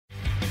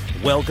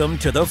Welcome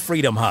to the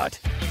Freedom Hut.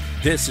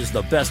 This is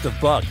the Best of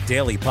Buck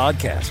daily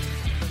podcast.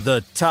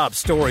 The top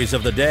stories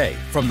of the day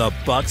from the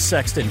Buck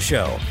Sexton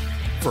Show.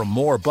 For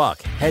more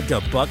Buck, head to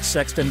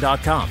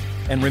bucksexton.com.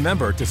 And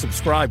remember to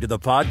subscribe to the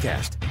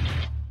podcast.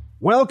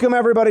 Welcome,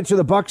 everybody, to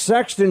the Buck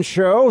Sexton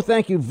Show.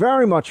 Thank you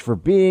very much for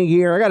being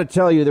here. I got to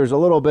tell you, there's a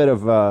little bit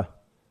of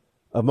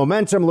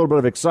momentum, a little bit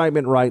of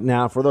excitement right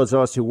now for those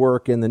of us who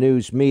work in the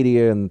news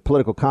media and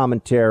political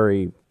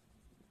commentary,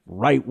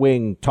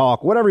 right-wing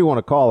talk, whatever you want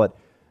to call it,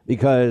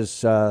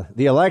 because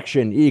the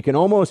election, you can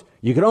almost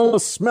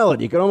smell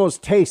it. You can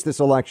almost taste this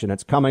election.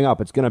 It's coming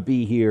up. It's going to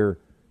be here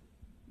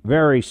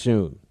very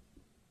soon.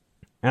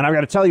 And I've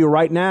got to tell you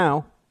right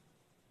now,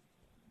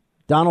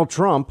 Donald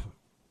Trump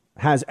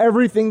has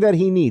everything that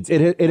he needs.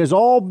 It has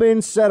all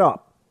been set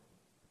up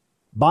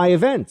by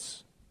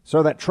events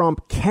so that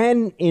Trump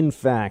can, in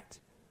fact,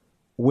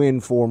 win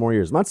 4 more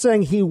years. I'm not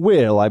saying he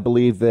will. I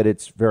believe that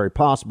it's very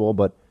possible,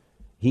 but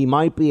he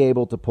might be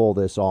able to pull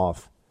this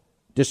off,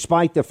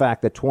 despite the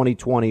fact that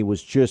 2020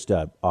 was just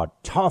a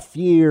tough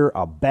year,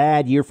 a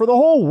bad year for the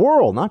whole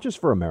world, not just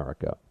for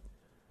America.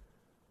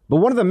 But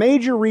one of the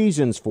major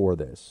reasons for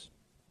this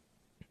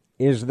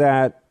is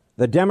that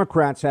the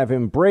Democrats have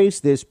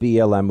embraced this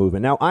BLM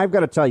movement. Now, I've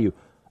got to tell you,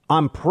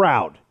 I'm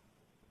proud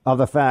of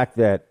the fact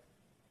that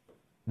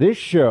this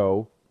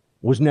show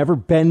was never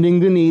bending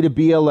the knee to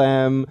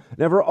BLM,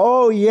 never,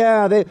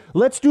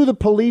 let's do the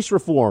police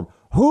reform.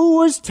 Who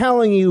was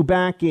telling you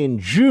back in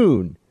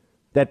June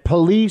that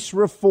police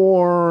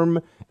reform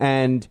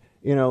and,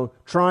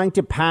 trying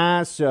to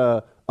pass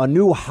a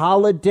new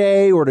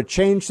holiday or to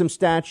change some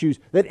statutes,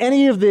 that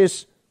any of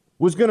this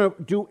was going to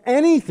do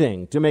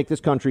anything to make this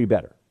country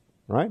better,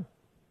 right?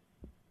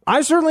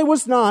 I certainly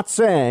was not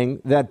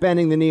saying that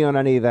bending the knee on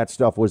any of that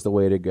stuff was the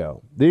way to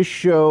go. This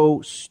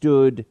show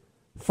stood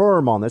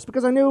firm on this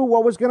because I knew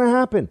what was going to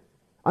happen.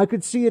 I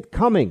could see it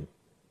coming.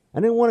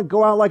 I didn't want to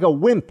go out like a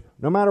wimp,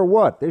 no matter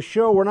what. This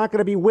show, we're not going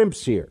to be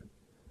wimps here.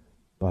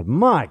 But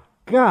my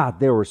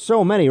God, there were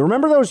so many.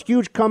 Remember those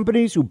huge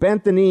companies who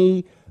bent the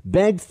knee,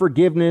 begged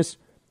forgiveness,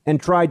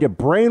 and tried to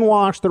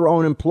brainwash their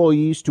own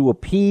employees to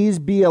appease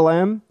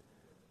BLM?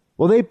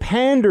 Well, they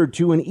pandered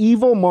to an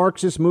evil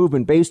Marxist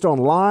movement based on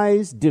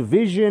lies,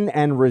 division,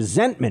 and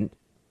resentment.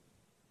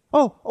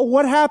 Oh,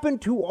 what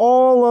happened to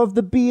all of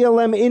the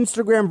BLM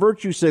Instagram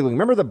virtue signaling?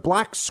 Remember the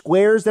black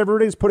squares that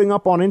everybody's putting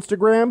up on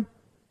Instagram?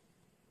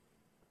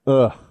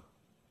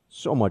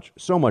 So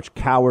much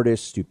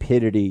cowardice,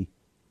 stupidity,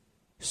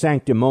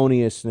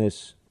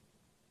 sanctimoniousness,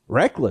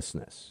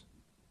 recklessness.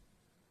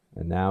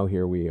 And now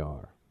here we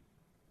are.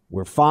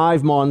 We're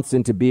 5 months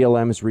into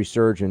BLM's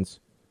resurgence.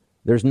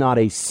 There's not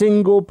a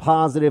single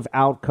positive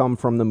outcome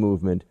from the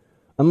movement,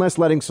 unless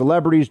letting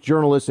celebrities,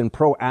 journalists, and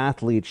pro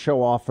athletes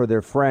show off for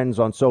their friends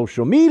on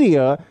social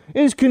media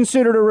is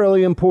considered a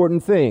really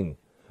important thing.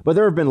 But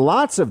there have been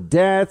lots of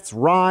deaths,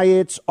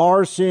 riots,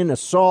 arson,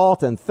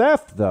 assault, and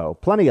theft, though.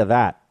 Plenty of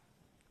that.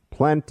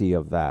 Plenty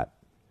of that.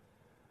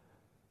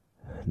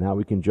 Now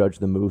we can judge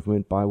the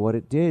movement by what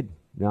it did,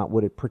 not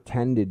what it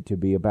pretended to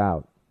be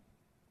about.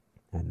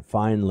 And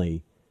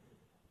finally,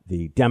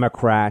 the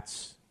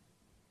Democrats,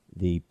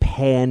 the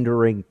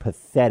pandering,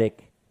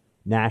 pathetic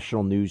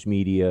national news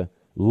media,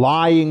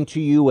 lying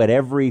to you at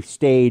every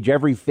stage,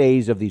 every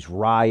phase of these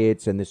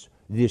riots and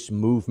this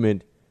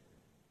movement.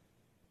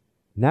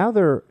 Now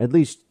they're at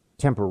least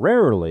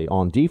temporarily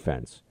on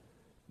defense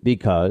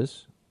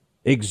because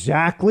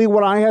exactly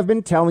what I have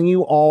been telling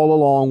you all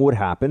along would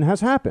happen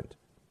has happened.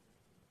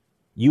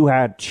 You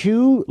had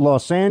 2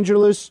 Los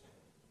Angeles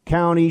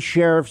County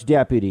Sheriff's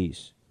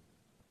deputies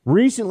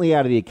recently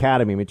out of the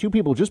academy. 2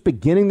 people just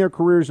beginning their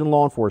careers in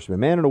law enforcement,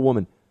 a man and a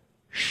woman,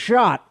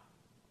 shot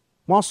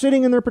while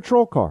sitting in their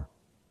patrol car.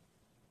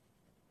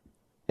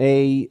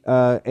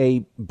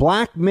 A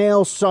black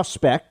male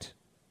suspect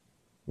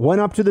went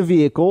up to the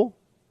vehicle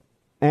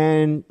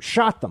and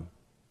shot them.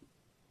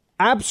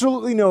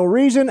 Absolutely no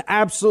reason,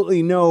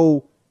 absolutely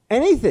no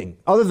anything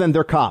other than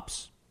they're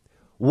cops.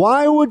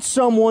 Why would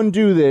someone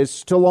do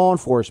this to law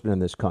enforcement in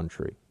this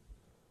country?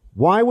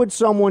 Why would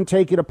someone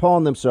take it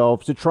upon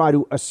themselves to try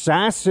to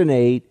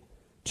assassinate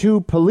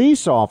 2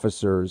 police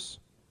officers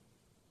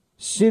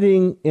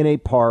sitting in a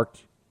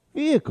parked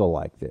vehicle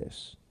like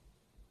this?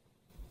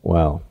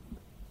 Well,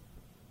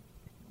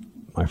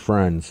 my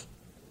friends,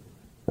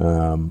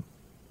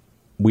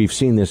 we've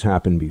seen this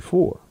happen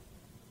before.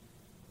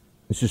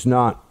 This is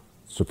not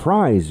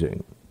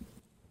surprising.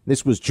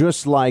 This was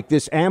just like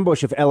this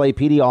ambush of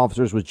LAPD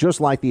officers was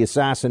just like the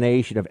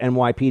assassination of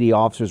NYPD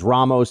officers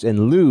Ramos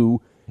and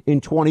Liu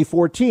in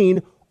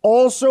 2014,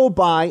 also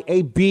by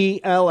a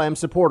BLM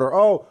supporter.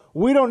 Oh,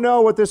 we don't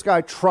know what this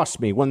guy, trust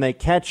me, when they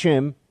catch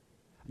him,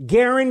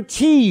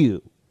 guarantee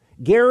you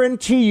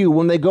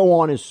when they go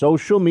on his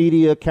social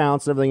media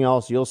accounts and everything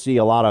else, you'll see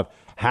a lot of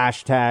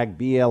hashtag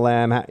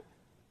BLM.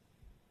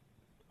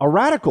 A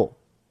radical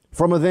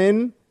from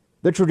within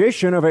the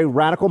tradition of a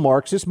radical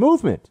Marxist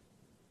movement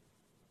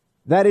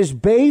that is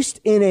based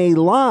in a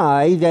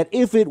lie that,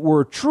 if it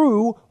were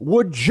true,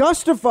 would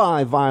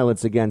justify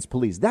violence against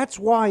police. That's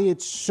why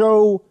it's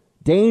so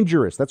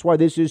dangerous. That's why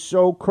this is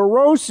so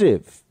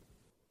corrosive.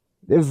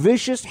 The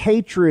vicious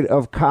hatred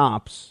of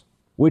cops,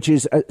 which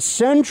is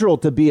central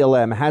to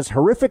BLM, has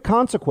horrific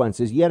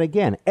consequences. Yet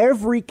again,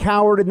 every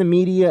coward in the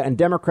media and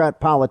Democrat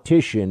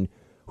politician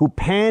who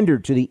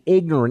pandered to the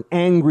ignorant,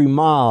 angry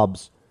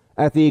mobs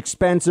at the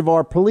expense of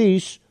our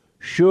police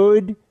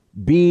should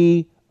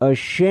be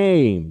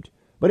ashamed.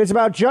 But it's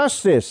about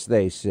justice,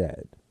 they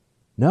said.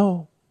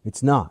 No,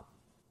 it's not.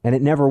 And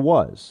it never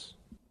was.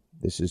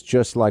 This is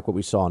just like what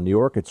we saw in New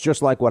York. It's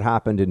just like what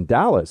happened in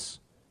Dallas,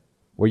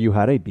 where you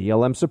had a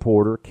BLM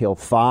supporter kill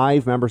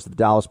 5 members of the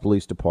Dallas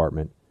Police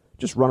Department,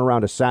 just run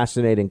around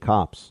assassinating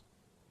cops.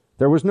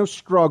 There was no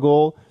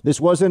struggle.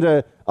 This wasn't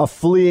a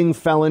fleeing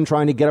felon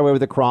trying to get away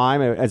with a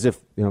crime, as if,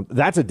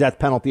 that's a death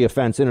penalty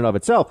offense in and of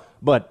itself.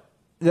 But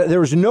there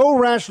was no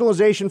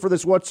rationalization for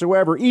this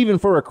whatsoever, even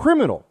for a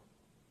criminal.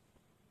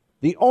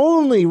 The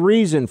only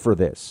reason for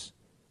this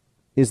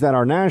is that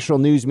our national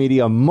news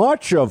media,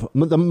 many of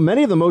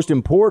the most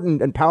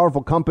important and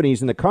powerful companies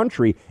in the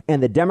country,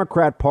 and the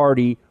Democrat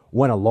Party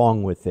went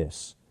along with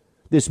this.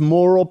 This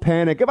moral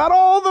panic about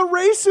all the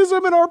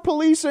racism in our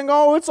policing.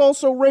 Oh, it's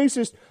also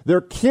racist. They're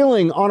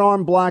killing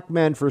unarmed black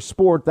men for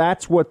sport.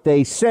 That's what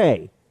they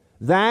say.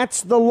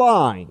 That's the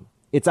line.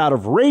 It's out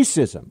of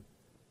racism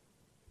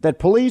that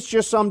police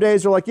just some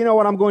days are like, you know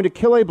what, I'm going to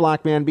kill a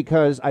black man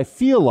because I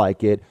feel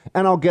like it,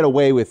 and I'll get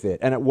away with it,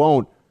 and it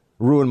won't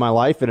ruin my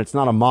life, and it's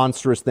not a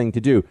monstrous thing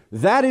to do.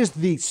 That is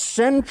the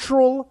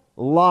central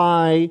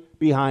lie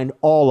behind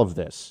all of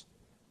this.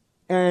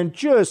 And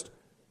just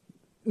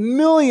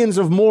millions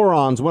of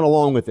morons went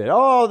along with it.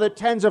 Oh, the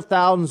tens of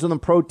thousands of them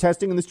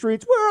protesting in the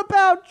streets. We're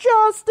about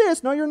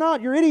justice. No, you're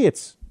not. You're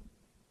idiots.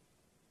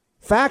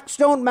 Facts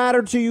don't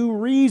matter to you.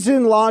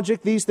 Reason,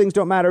 logic, these things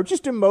don't matter.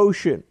 Just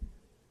emotion.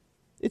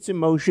 It's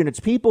emotion. It's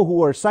people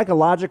who are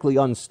psychologically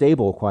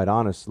unstable, quite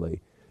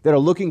honestly, that are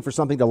looking for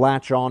something to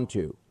latch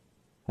onto.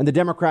 And the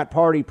Democrat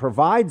Party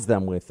provides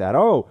them with that.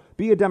 Oh,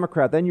 be a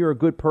Democrat, then you're a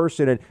good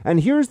person. And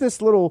here's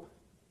this little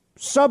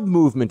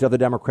sub-movement of the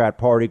Democrat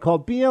Party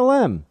called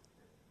BLM.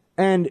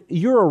 And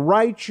you're a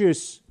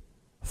righteous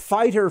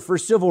fighter for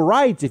civil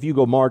rights if you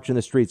go march in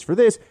the streets for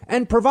this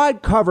and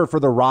provide cover for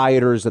the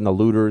rioters and the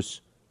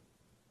looters.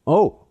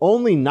 Oh,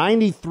 only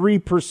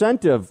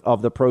 93%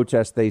 of the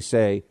protests, they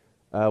say,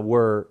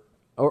 were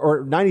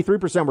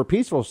 93% were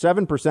peaceful,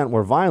 7%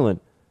 were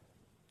violent.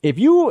 If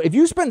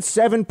you spend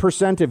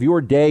 7% of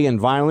your day in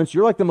violence,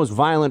 you're like the most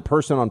violent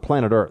person on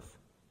planet Earth.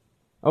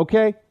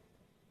 Okay?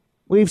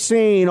 We've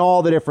seen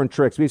all the different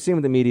tricks. We've seen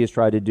what the media's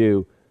tried to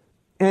do.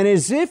 And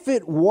as if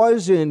it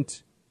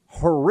wasn't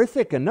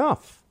horrific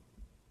enough,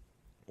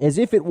 as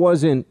if it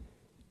wasn't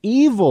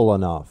evil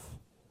enough,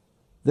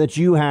 that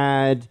you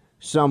had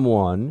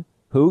someone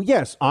who,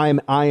 yes, I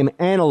am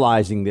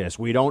analyzing this.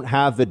 We don't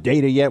have the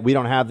data yet. We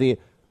don't have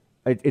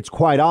it's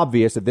quite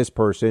obvious that this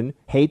person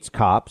hates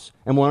cops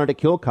and wanted to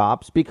kill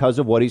cops because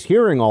of what he's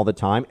hearing all the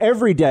time,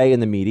 every day in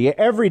the media,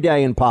 every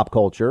day in pop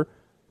culture,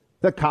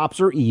 that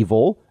cops are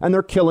evil and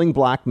they're killing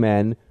black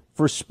men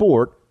for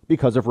sport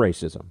because of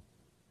racism.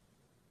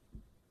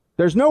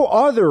 There's no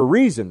other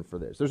reason for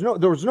this.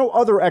 There was no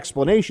other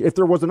explanation. If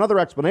there was another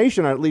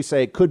explanation, I'd at least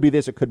say it could be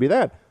this, it could be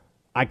that.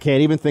 I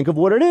can't even think of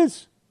what it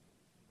is.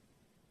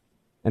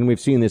 And we've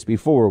seen this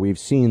before. We've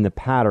seen the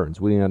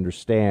patterns. We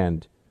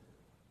understand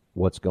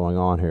what's going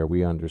on here.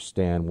 We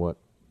understand what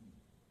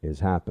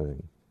is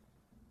happening.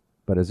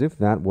 But as if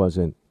that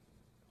wasn't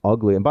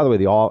ugly. And by the way,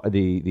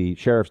 the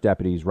sheriff's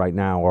deputies right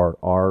now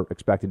are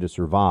expected to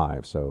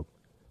survive. So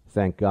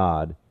thank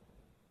God.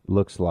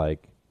 Looks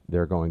like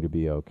they're going to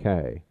be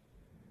okay.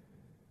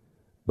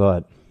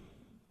 But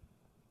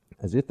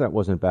as if that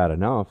wasn't bad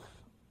enough,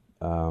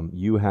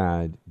 you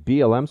had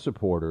BLM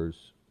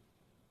supporters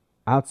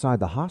outside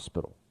the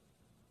hospital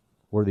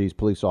where these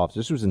police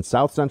officers, this was in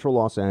South Central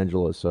Los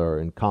Angeles or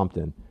in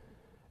Compton,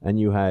 and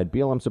you had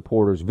BLM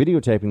supporters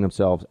videotaping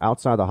themselves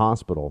outside the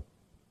hospital,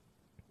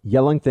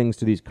 yelling things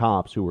to these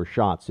cops who were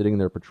shot sitting in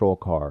their patrol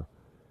car,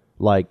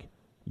 like,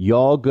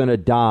 y'all gonna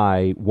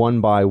die one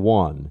by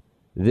one.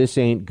 This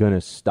ain't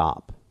gonna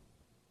stop.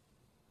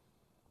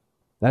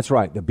 That's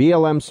right. The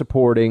BLM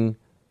supporting,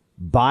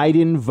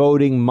 Biden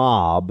voting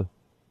mob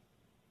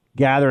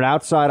gathered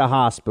outside a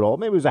hospital.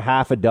 Maybe it was a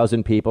half a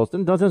dozen people.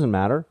 It doesn't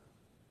matter.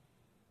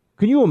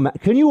 Can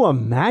you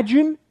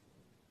imagine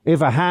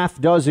if a half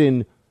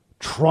dozen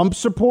Trump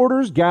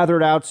supporters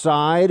gathered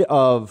outside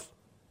of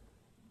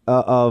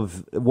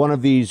one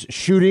of these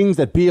shootings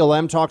that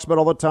BLM talks about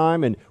all the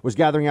time and was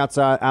gathering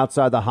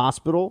outside the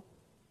hospital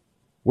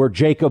where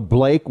Jacob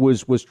Blake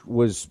was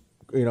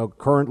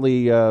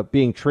currently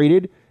being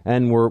treated,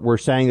 and we're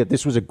saying that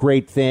this was a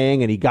great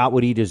thing and he got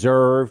what he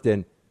deserved,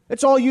 and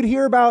it's all you'd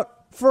hear about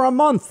for a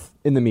month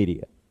in the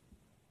media.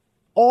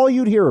 All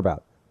you'd hear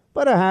about.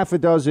 But a half a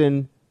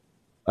dozen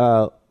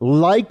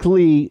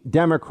likely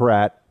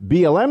Democrat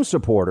BLM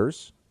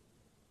supporters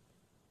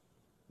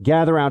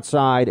gather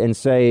outside and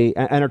say,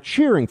 and are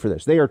cheering for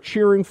this. They are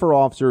cheering for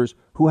officers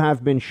who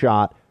have been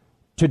shot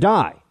to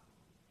die.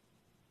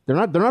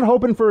 They're not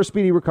hoping for a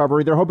speedy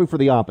recovery. They're hoping for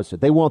the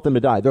opposite. They want them to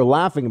die. They're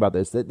laughing about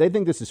this. They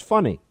think this is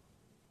funny.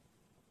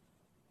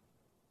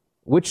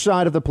 Which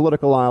side of the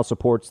political aisle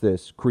supports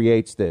this,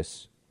 creates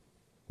this?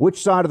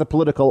 Which side of the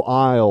political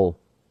aisle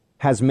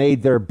has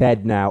made their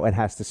bed now and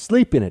has to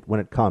sleep in it when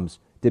it comes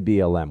to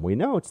BLM? We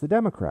know it's the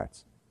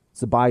Democrats.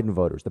 It's the Biden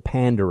voters, the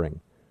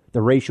pandering,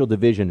 the racial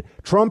division.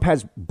 Trump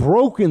has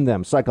broken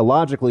them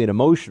psychologically and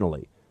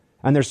emotionally.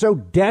 And they're so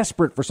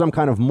desperate for some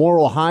kind of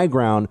moral high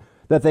ground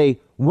that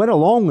they went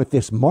along with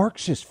this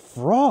Marxist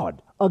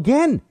fraud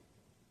again.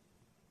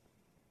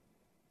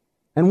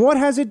 And what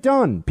has it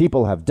done?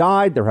 People have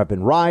died. There have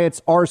been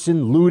riots,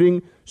 arson,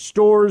 looting,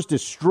 stores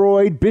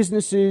destroyed,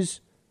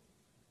 businesses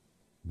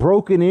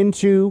broken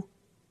into,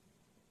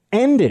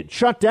 ended,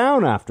 shut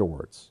down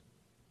afterwards.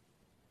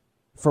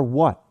 For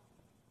what?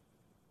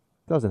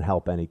 Doesn't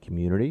help any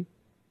community.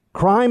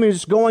 Crime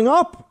is going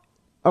up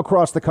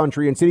across the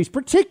country in cities,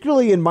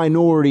 particularly in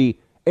minority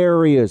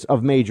areas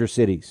of major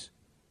cities.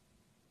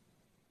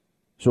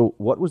 So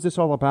what was this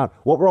all about?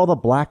 What were all the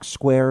black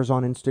squares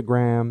on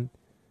Instagram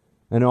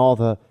and all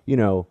the,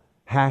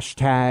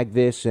 hashtag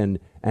this and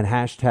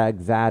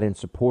hashtag that in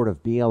support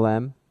of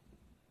BLM?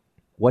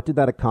 What did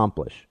that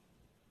accomplish?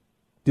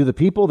 Do the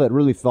people that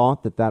really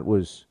thought that that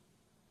was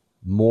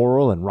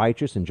moral and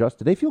righteous and just,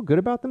 do they feel good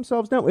about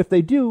themselves now? If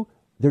they do,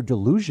 they're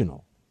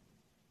delusional.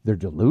 They're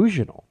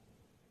delusional.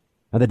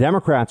 And the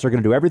Democrats are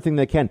going to do everything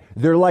they can.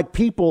 They're like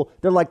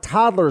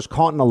toddlers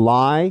caught in a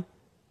lie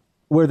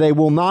where they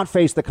will not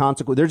face the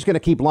consequence. They're just going to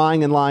keep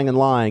lying and lying and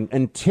lying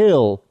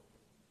until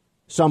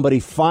somebody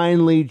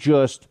finally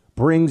just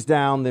brings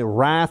down the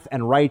wrath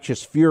and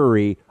righteous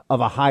fury of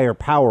a higher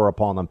power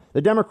upon them.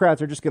 The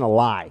Democrats are just going to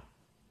lie.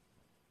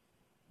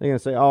 They're going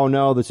to say, oh,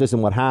 no, this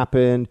isn't what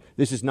happened.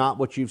 This is not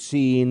what you've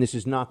seen. This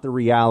is not the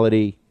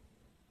reality.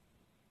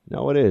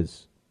 No, it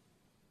is.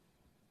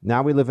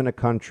 Now we live in a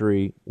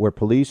country where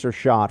police are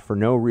shot for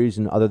no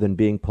reason other than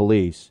being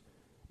police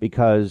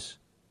because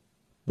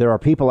there are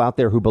people out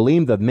there who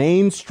believe the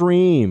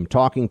mainstream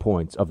talking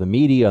points of the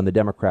media and the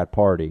Democrat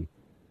Party.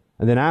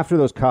 And then after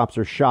those cops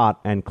are shot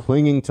and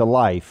clinging to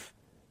life,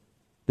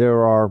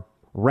 there are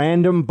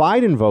random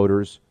Biden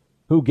voters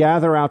who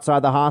gather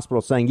outside the hospital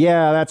saying,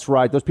 yeah, that's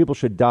right, those people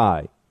should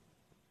die.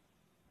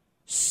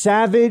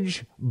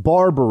 Savage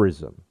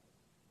barbarism.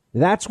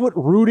 That's what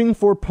rooting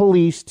for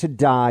police to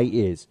die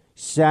is.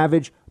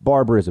 Savage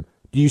barbarism.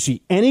 Do you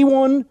see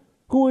anyone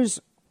who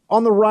is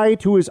on the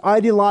right, who is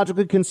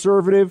ideologically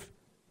conservative,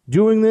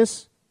 doing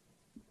this?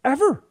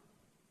 Ever?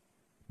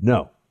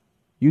 No,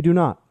 you do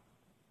not.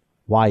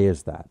 Why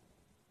is that?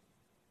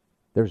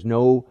 There's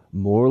no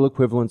moral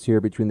equivalence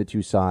here between the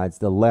two sides.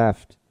 The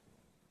left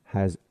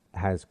has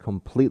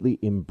completely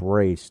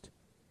embraced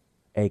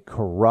a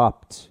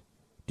corrupt,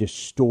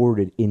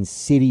 distorted,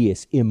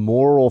 insidious,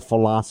 immoral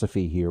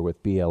philosophy here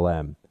with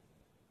BLM.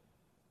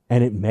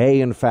 And it may,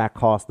 in fact,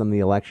 cost them the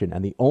election.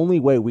 And the only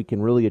way we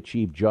can really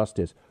achieve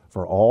justice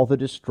for all the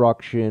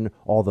destruction,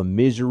 all the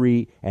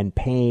misery and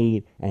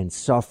pain and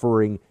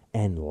suffering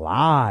and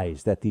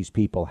lies that these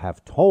people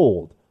have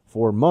told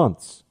for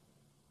months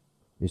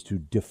is to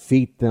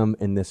defeat them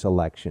in this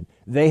election.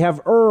 They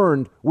have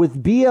earned,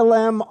 with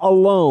BLM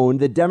alone,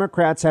 the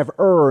Democrats have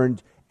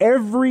earned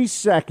every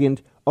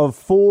second of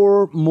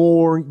 4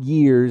 more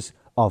years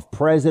of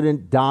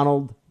President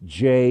Donald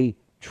J.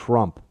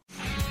 Trump.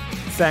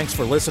 Thanks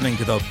for listening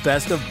to the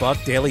Best of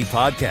Buck Daily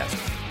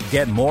podcast.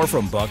 Get more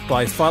from Buck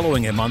by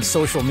following him on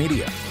social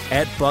media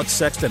at Buck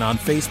Sexton on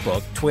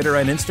Facebook, Twitter,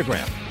 and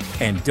Instagram.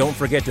 And don't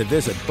forget to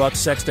visit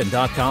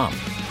bucksexton.com.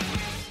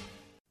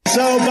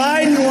 So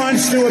Biden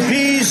wants to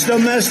appease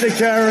domestic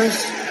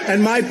terrorists,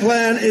 and my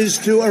plan is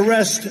to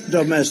arrest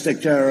domestic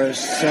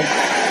terrorists.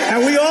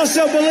 And we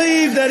also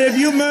believe that if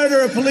you murder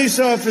a police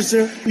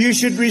officer, you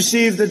should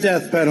receive the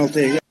death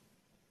penalty.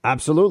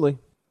 Absolutely.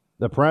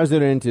 The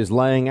president is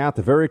laying out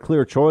the very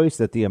clear choice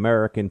that the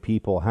American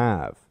people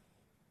have,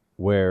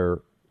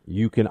 where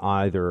you can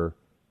either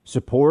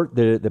support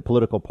the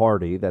political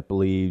party that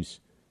believes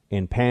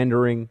in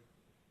pandering,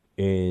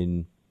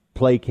 in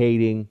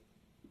placating,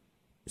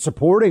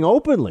 supporting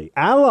openly,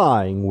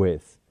 allying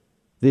with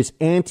this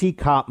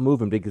anti-cop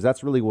movement, because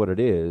that's really what it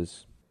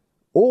is.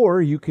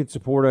 Or you could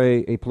support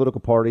a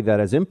political party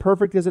that, as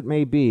imperfect as it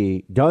may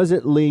be, does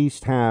at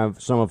least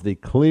have some of the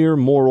clear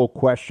moral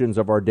questions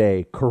of our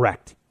day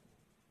correct.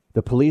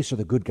 The police are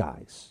the good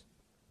guys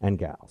and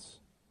gals.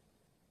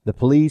 The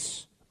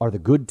police are the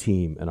good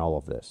team in all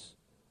of this.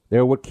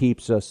 They're what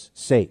keeps us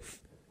safe.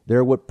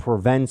 They're what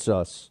prevents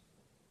us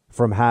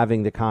from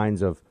having the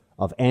kinds of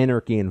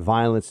anarchy and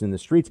violence in the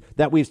streets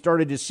that we've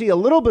started to see a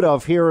little bit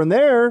of here and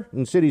there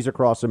in cities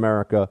across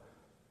America,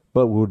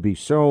 but would be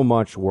so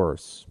much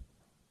worse.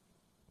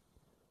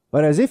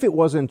 But as if it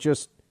wasn't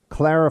just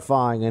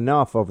clarifying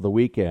enough over the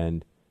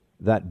weekend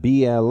that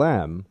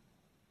BLM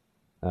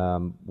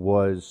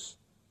was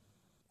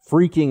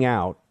freaking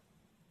out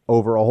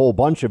over a whole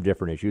bunch of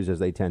different issues, as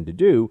they tend to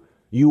do,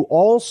 you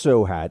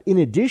also had, in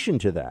addition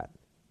to that,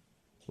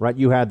 right,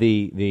 you had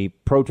the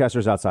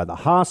protesters outside the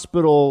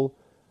hospital,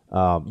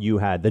 You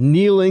had the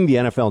kneeling, the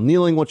NFL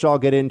kneeling, which I'll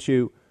get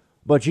into.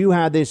 But you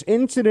had this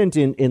incident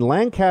in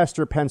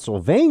Lancaster,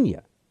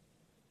 Pennsylvania,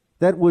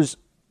 that was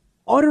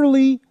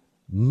utterly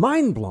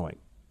mind-blowing.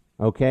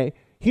 Okay?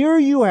 Here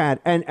you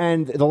had,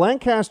 and the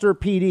Lancaster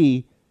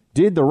PD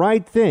did the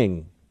right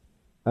thing.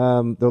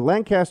 The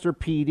Lancaster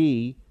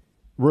PD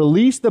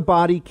released the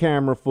body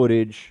camera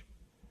footage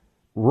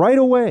right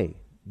away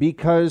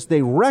because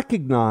they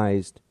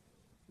recognized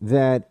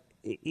that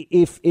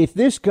if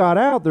this got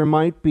out, there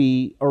might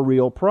be a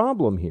real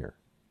problem here,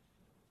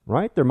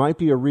 right? There might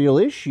be a real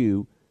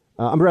issue.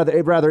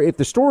 Rather, if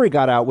the story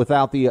got out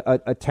without the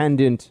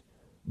attendant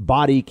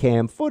body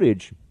cam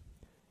footage.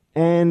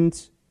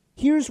 And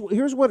here's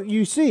what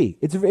you see.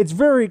 It's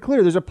very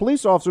clear. There's a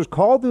police officer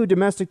called to a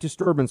domestic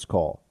disturbance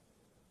call.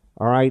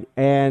 All right,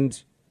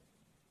 and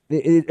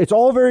it's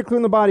all very clear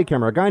in the body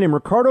camera. A guy named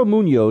Ricardo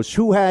Munoz,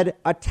 who had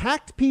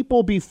attacked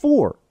people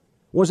before,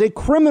 was a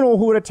criminal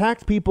who had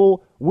attacked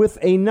people with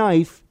a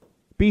knife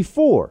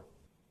before.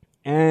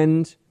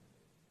 And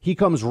he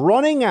comes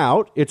running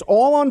out. It's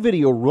all on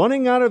video,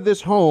 running out of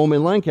this home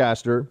in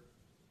Lancaster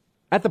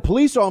at the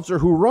police officer,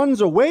 who runs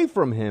away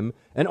from him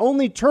and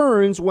only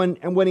turns when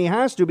he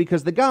has to,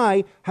 because the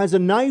guy has a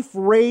knife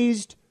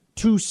raised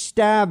to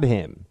stab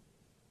him.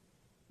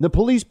 The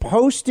police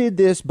posted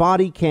this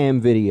body cam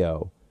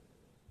video.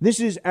 This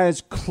is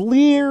as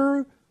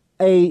clear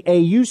a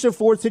use of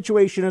force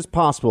situation as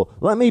possible.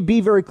 Let me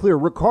be very clear.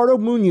 Ricardo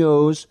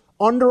Munoz,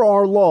 under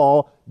our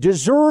law,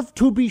 deserved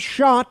to be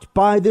shot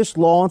by this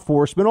law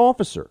enforcement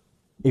officer.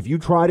 If you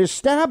try to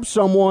stab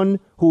someone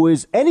who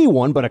is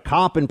anyone, but a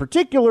cop in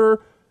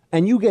particular,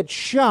 and you get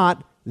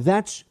shot,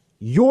 that's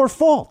your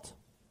fault.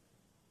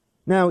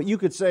 Now, you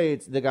could say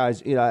it's the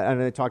guy's,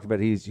 and I talked about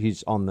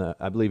he's on the,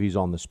 I believe he's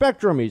on the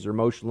spectrum. He's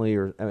emotionally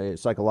or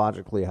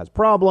psychologically has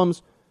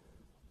problems.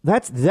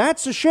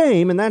 That's a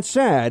shame and that's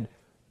sad,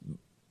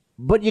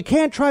 but you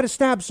can't try to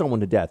stab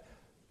someone to death.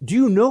 Do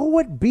you know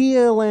what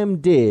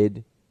BLM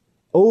did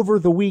over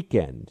the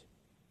weekend?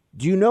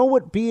 Do you know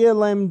what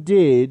BLM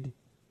did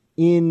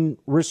in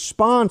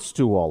response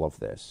to all of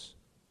this?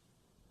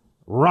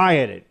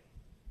 Rioted.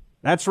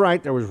 That's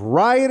right. There was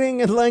rioting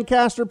in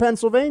Lancaster,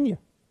 Pennsylvania,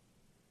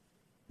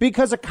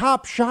 because a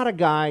cop shot a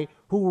guy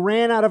who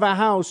ran out of a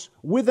house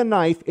with a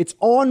knife. It's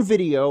on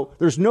video.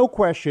 There's no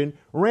question.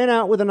 Ran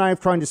out with a knife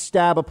trying to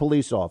stab a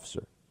police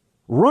officer,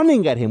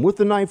 running at him with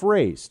the knife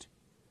raised.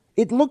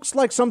 It looks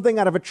like something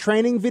out of a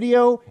training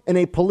video in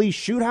a police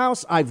shoot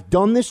house. I've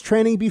done this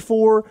training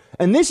before.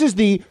 And this is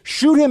the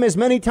shoot him as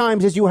many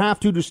times as you have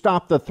to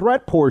stop the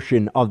threat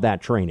portion of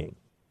that training.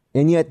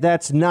 And yet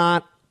that's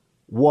not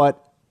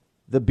what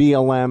the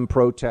BLM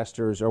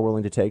protesters are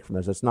willing to take from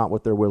us. That's not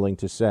what they're willing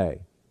to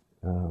say.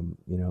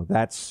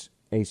 That's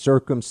a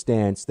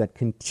circumstance that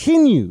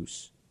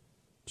continues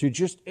to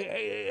just,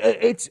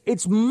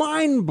 it's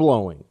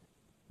mind-blowing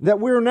that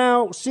we're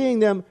now seeing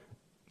them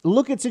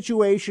look at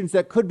situations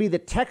that could be the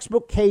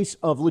textbook case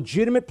of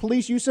legitimate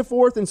police use of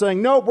force and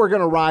saying, nope, we're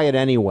going to riot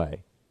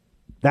anyway.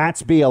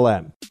 That's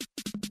BLM.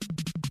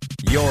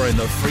 You're in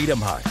the Freedom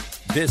Hut.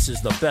 This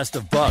is the Best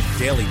of Buck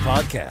Daily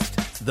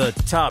Podcast. The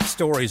top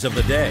stories of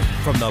the day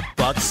from the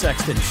Buck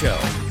Sexton Show.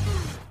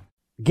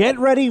 Get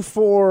ready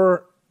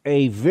for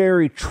a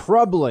very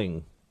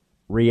troubling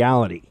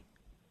reality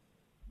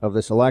of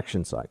this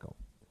election cycle.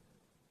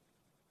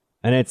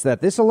 And it's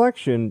that this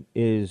election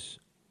is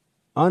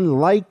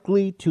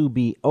unlikely to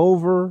be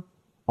over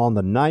on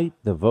the night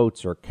the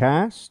votes are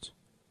cast,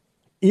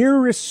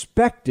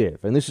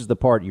 irrespective, and this is the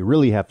part you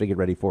really have to get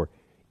ready for,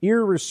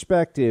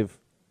 irrespective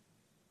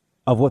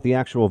of what the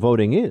actual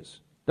voting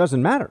is.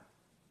 Doesn't matter.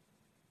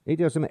 It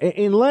doesn't,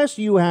 unless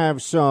you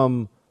have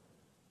some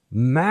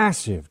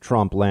massive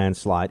Trump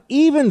landslide.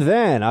 Even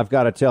then, I've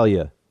got to tell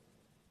you,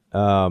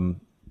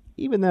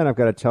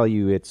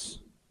 it's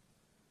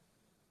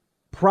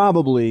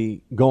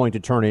probably going to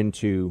turn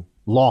into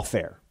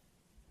lawfare.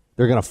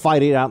 They're going to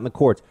fight it out in the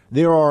courts.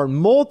 There are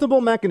multiple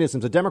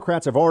mechanisms that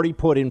Democrats have already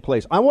put in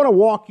place. I want to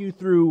walk you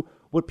through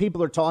what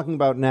people are talking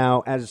about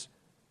now as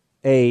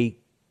a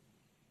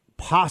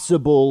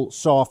possible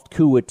soft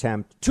coup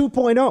attempt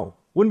 2.0.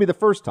 Wouldn't be the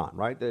first time,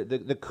 right?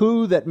 The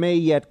coup that may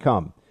yet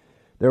come.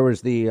 There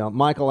was the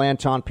Michael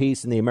Anton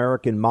piece in the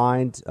American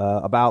Mind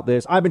about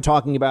this. I've been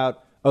talking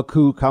about a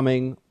coup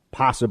coming,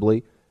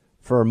 possibly,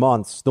 for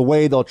months. The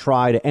way they'll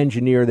try to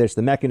engineer this,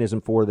 the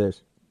mechanism for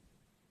this,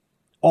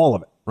 all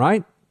of it,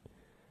 right?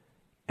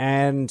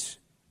 And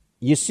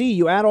you see,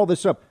 you add all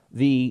this up.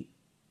 The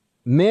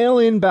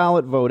mail-in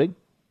ballot voting,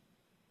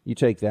 you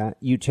take that.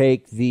 You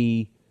take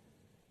the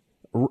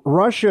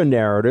Russia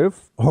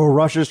narrative. Oh,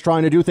 Russia's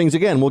trying to do things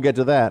again. We'll get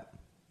to that.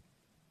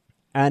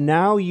 And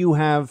now you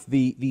have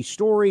the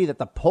story that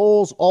the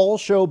polls all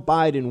show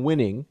Biden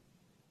winning.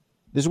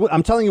 This is what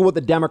I'm telling you, what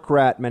the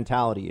Democrat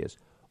mentality is.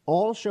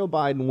 All show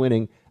Biden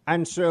winning.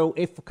 And so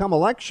if come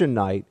election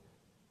night,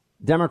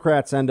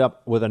 Democrats end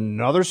up with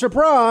another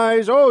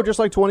surprise. Oh, just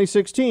like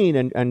 2016.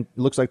 And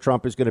looks like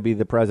Trump is going to be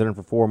the president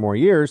for 4 more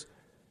years.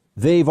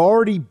 They've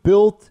already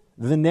built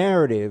the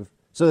narrative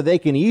so that they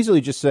can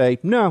easily just say,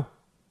 no,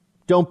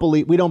 don't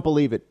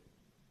believe it.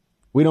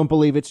 We don't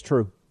believe it's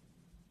true.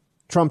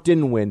 Trump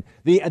didn't win.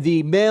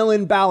 The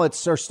mail-in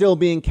ballots are still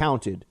being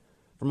counted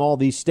from all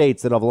these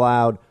states that have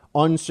allowed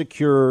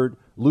unsecured,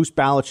 loose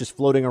ballots just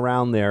floating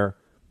around there.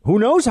 Who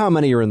knows how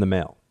many are in the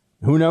mail?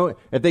 Who knows?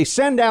 If they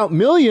send out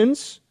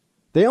millions,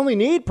 they only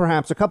need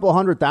perhaps a couple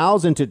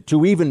 100,000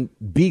 to even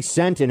be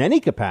sent in any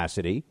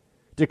capacity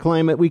to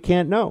claim that we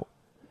can't know.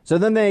 So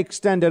then they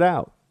extend it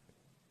out.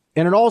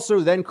 And it also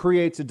then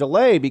creates a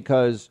delay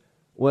because,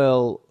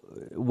 well,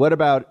 what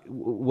about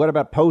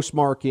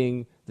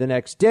postmarking the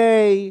next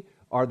day?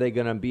 Are they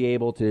going to be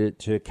able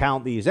to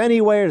count these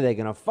anyway? Are they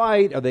going to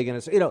fight? Are they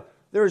going to,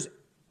 there's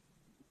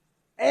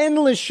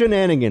endless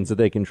shenanigans that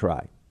they can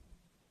try.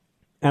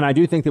 And I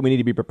do think that we need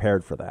to be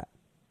prepared for that.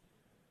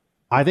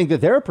 I think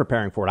that they're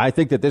preparing for it. I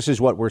think that this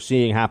is what we're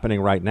seeing happening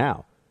right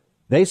now.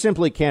 They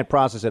simply can't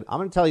process it. I'm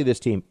going to tell you this,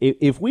 team,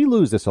 if we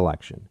lose this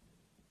election,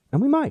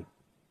 and we might,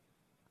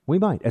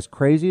 as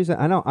crazy as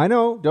I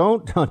know,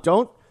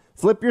 don't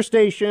flip your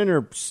station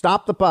or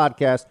stop the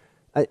podcast.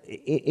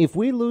 If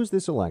we lose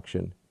this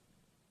election,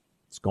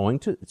 it's going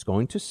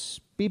to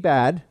be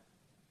bad.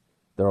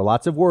 There are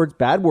lots of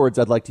bad words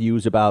I'd like to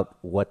use about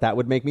what that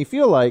would make me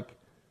feel like.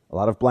 A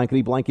lot of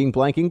blankety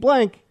blanking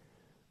blank.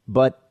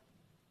 But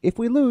if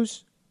we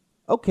lose,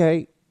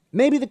 okay,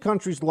 maybe the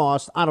country's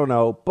lost. I don't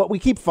know. But we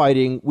keep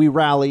fighting. We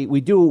rally.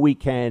 We do what we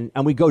can.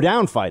 And we go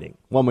down fighting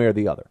one way or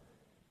the other.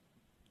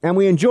 And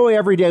we enjoy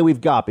every day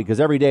we've got because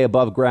every day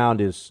above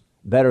ground is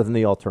better than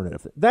the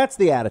alternative. That's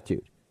the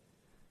attitude.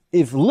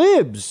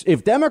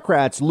 If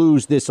Democrats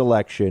lose this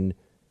election,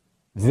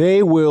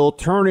 they will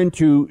turn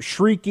into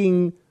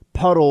shrieking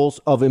puddles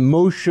of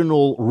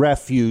emotional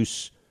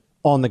refuse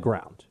on the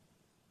ground.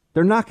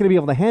 They're not going to be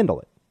able to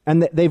handle it.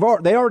 And they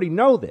already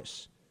know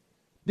this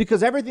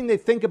because everything they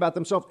think about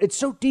themselves, it's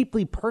so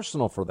deeply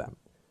personal for them.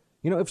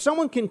 If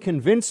someone can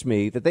convince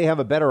me that they have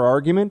a better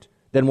argument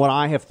than what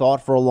I have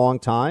thought for a long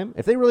time,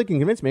 if they really can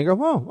convince me, I go,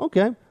 oh,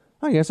 okay,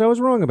 I guess I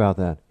was wrong about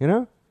that,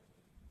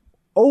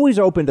 Always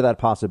open to that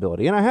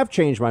possibility. And I have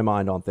changed my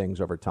mind on things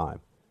over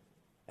time.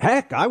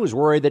 Heck, I was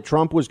worried that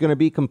Trump was going to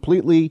be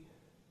completely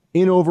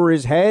in over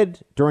his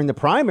head during the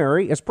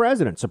primary as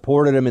president,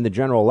 supported him in the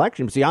general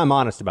election. But see, I'm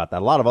honest about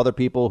that. A lot of other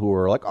people who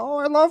are like, oh,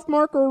 I love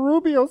Marco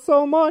Rubio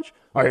so much.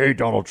 I hate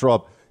Donald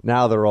Trump.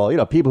 Now they're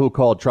all, people who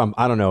called Trump,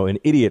 I don't know, an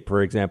idiot,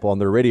 for example, on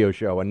their radio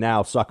show and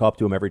now suck up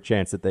to him every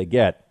chance that they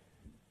get.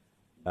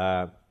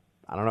 I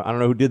don't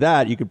know who did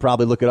that. You could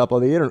probably look it up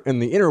on in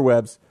the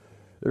interwebs.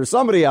 There's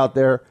somebody out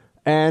there.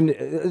 And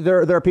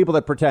there are people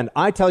that pretend.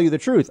 I tell you the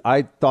truth.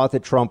 I thought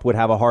that Trump would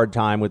have a hard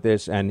time with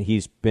this, and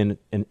he's been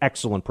an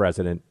excellent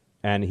president.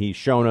 And he's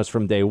shown us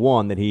from day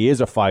one that he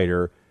is a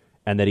fighter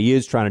and that he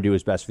is trying to do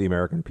his best for the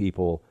American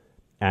people.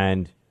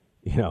 And,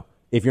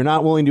 if you're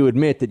not willing to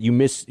admit that you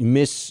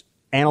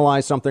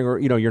misanalyze something or,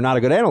 you're not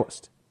a good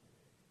analyst.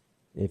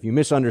 If you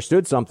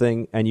misunderstood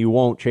something and you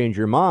won't change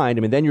your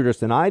mind, then you're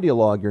just an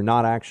ideologue. You're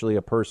not actually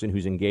a person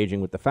who's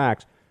engaging with the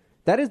facts.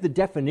 That is the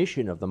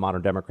definition of the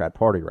modern Democrat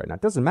Party right now.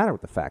 It doesn't matter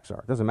what the facts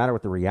are. It doesn't matter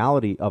what the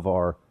reality of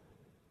our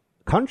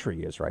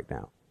country is right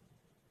now.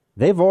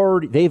 They've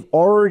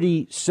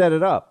already set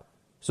it up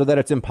so that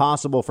it's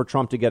impossible for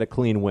Trump to get a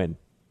clean win.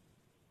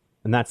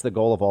 And that's the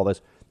goal of all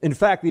this. In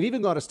fact, they've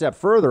even gone a step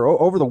further.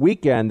 Over the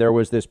weekend, there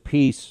was this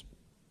piece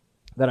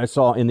that I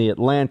saw in The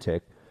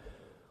Atlantic,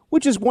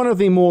 which is one of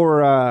the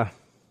more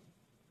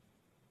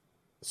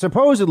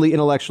supposedly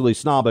intellectually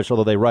snobbish,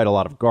 although they write a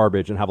lot of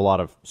garbage and have a lot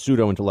of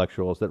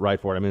pseudo-intellectuals that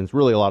write for it. It's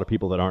really a lot of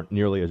people that aren't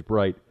nearly as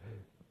bright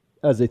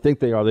as they think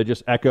they are. They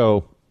just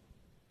echo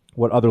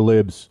what other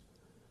libs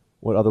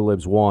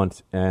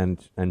want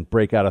and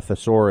break out a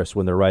thesaurus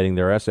when they're writing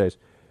their essays.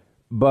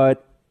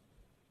 But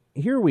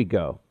here we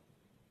go.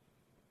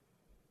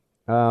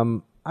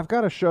 I've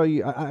got to show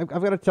you. I've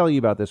got to tell you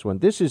about this one.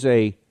 This is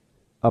a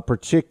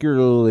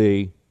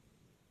particularly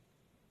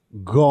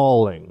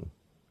galling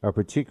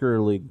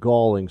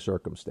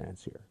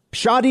circumstance here.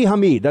 Shadi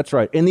Hamid, that's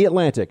right, in The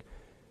Atlantic.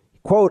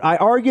 Quote, I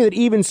argue that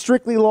even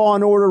strictly law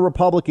and order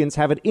Republicans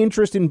have an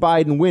interest in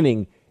Biden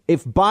winning.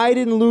 If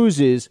Biden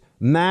loses,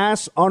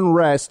 mass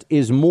unrest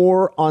is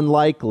more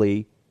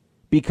unlikely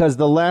because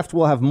the left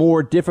will have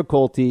more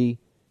difficulty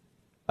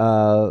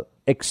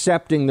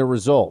accepting the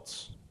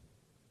results.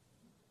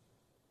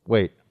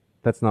 Wait,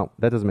 that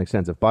doesn't make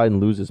sense. If Biden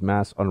loses,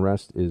 mass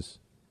unrest is...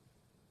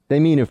 They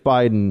mean if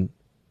Biden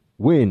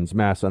wins,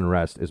 mass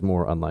unrest is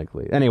more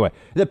unlikely. Anyway,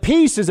 the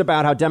piece is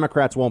about how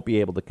Democrats won't be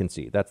able to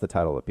concede. That's the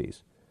title of the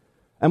piece.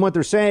 And what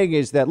they're saying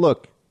is that,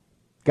 look,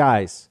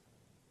 guys,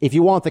 if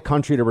you want the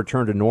country to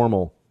return to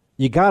normal,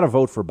 you got to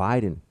vote for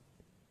Biden.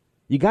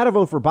 You got to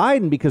vote for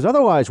Biden because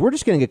otherwise we're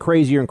just going to get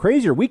crazier and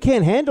crazier. We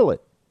can't handle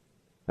it.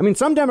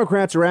 Some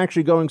Democrats are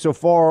actually going so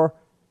far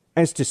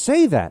as to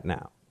say that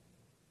now.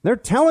 They're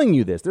telling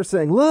you this. They're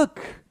saying,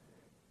 look,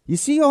 you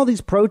see all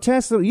these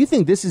protests? You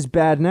think this is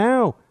bad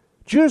now?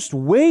 Just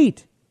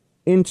wait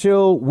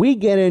until we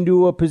get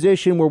into a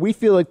position where we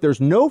feel like there's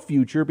no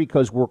future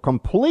because we're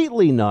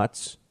completely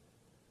nuts.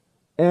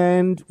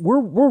 And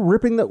we're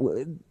ripping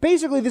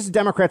basically, this is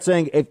Democrats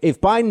saying if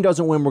Biden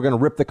doesn't win, we're going to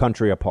rip the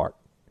country apart.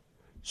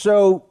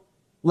 So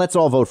let's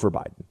all vote for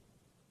Biden.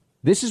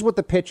 This is what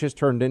the pitch has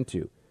turned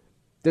into.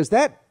 Does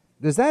that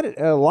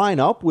line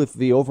up with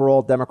the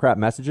overall Democrat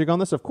messaging on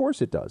this? Of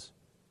course it does.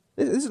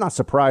 This is not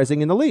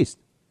surprising in the least,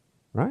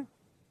 right?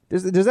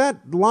 Does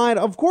that line?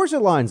 Of course it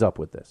lines up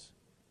with this.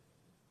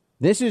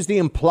 This is the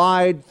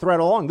implied threat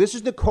along. This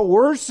is the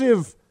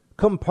coercive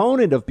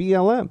component of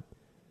BLM.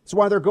 That's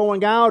why they're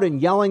going out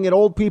and yelling at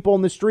old people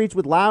in the streets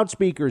with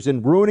loudspeakers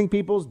and ruining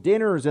people's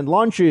dinners and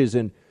lunches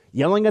and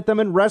yelling at them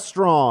in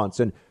restaurants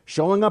and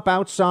showing up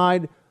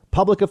outside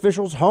public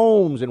officials'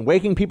 homes and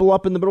waking people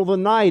up in the middle of the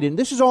night. And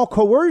this is all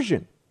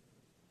coercion.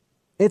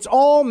 It's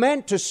all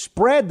meant to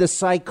spread the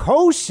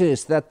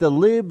psychosis that the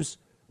libs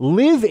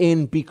live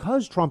in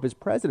because Trump is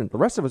president. The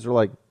rest of us are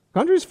like,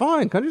 country's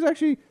fine. Country's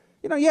actually,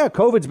 yeah,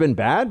 COVID's been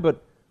bad,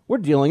 but we're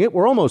dealing with it.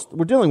 We're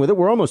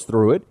almost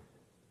through it.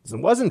 It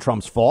wasn't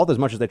Trump's fault as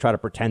much as they try to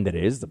pretend it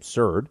is. It's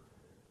absurd.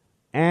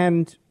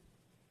 And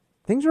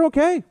things are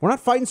okay. We're not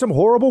fighting some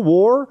horrible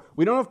war.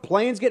 We don't have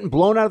planes getting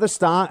blown out of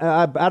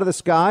the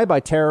sky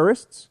by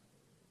terrorists.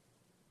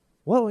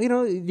 Well,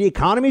 the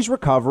economy's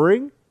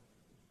recovering.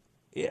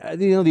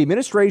 The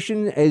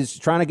administration is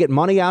trying to get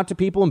money out to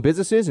people and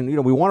businesses, and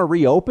we want to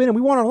reopen and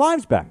we want our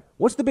lives back.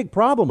 What's the big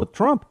problem with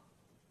Trump?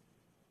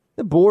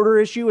 The border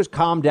issue has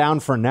calmed down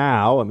for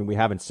now. I mean, we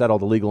haven't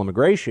settled illegal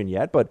immigration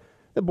yet, but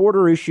the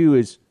border issue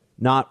is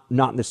not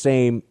in the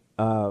same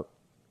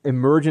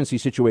emergency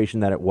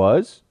situation that it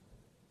was.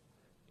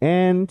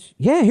 And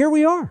yeah, here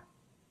we are.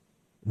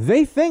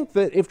 They think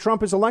that if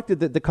Trump is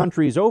elected, that the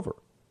country is over.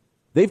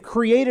 They've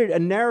created a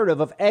narrative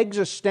of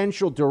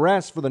existential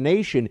duress for the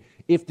nation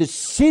if the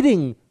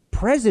sitting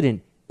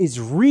president is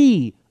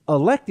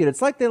re-elected.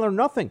 It's like they learned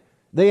nothing.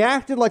 They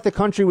acted like the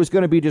country was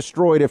going to be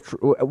destroyed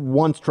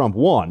once Trump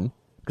won,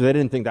 because they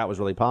didn't think that was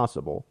really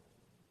possible.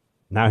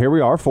 Now here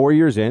we are, 4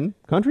 years in.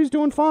 Country's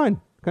doing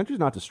fine. Country's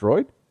not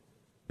destroyed.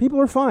 People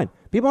are fine.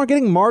 People aren't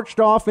getting marched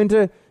off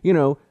into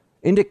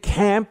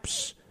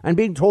camps and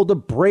being told to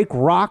break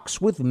rocks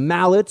with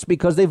mallets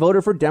because they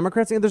voted for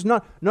Democrats. And there's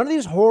none of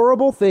these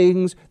horrible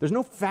things. There's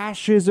no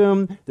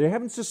fascism. They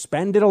haven't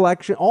suspended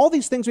election. All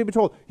these things we've been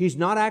told. He's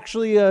not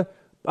actually a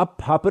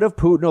puppet of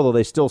Putin, although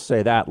they still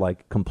say that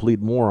like complete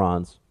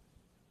morons.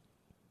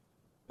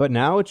 But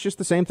now it's just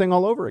the same thing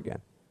all over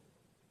again.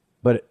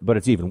 But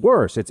it's even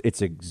worse.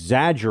 It's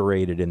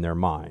exaggerated in their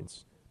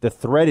minds. The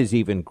threat is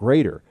even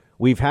greater.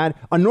 We've had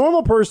a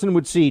normal person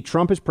would see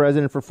Trump as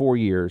president for 4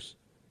 years.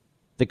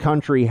 The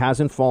country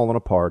hasn't fallen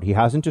apart. He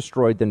hasn't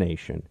destroyed the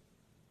nation.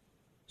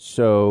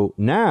 So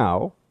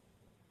now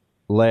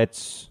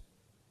let's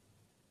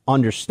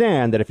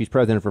understand that if he's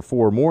president for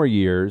 4 more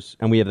years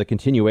and we have the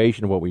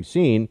continuation of what we've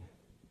seen,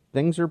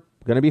 things are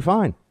going to be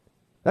fine.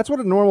 That's what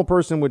a normal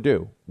person would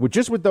do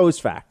with those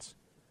facts.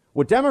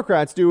 What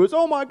Democrats do is,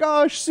 oh, my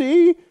gosh,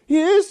 see, he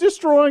is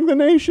destroying the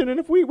nation. And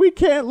if we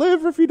can't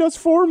live if he does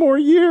 4 more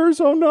years,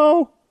 oh,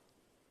 no.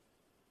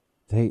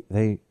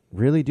 They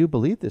really do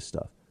believe this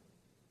stuff.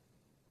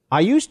 I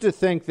used to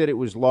think that it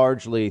was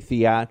largely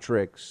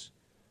theatrics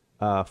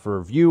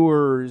for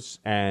viewers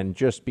and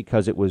just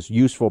because it was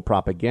useful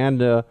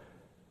propaganda.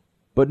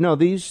 But no,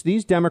 these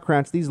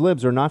Democrats, these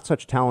libs are not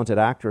such talented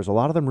actors. A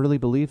lot of them really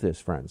believe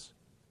this, friends.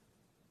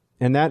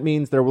 And that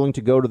means they're willing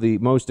to go to the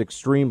most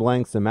extreme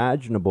lengths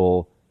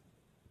imaginable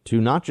to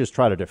not just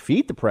try to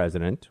defeat the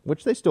president,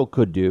 which they still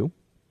could do,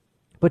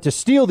 but to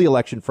steal the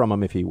election from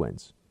him if he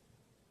wins.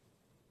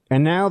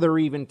 And now they're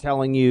even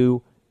telling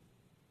you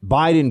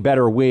Biden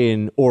better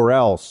win or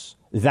else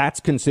that's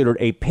considered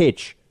a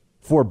pitch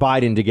for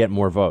Biden to get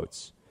more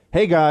votes.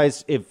 Hey,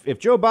 guys, if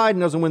Joe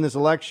Biden doesn't win this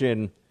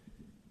election,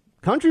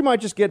 country might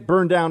just get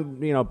burned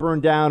down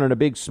in a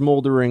big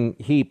smoldering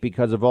heap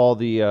because of all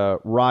the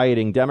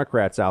rioting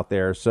Democrats out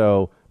there.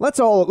 So let's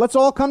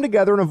all come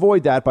together and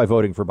avoid that by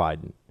voting for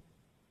Biden.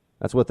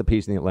 That's what the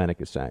piece in the Atlantic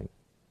is saying.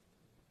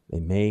 They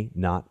may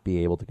not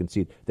be able to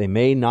concede. They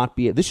may not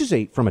be. This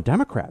is from a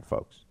Democrat,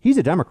 folks. He's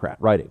a Democrat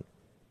writing.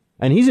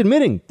 And he's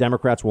admitting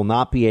Democrats will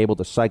not be able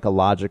to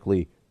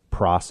psychologically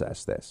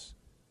process this.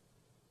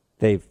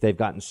 They've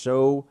gotten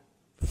so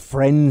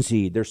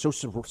frenzied. They're so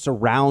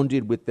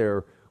surrounded with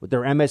their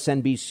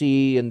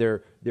MSNBC and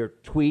their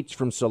tweets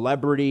from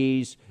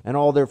celebrities and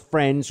all their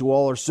friends who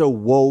all are so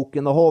woke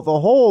and the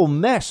whole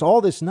mess, all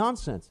this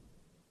nonsense.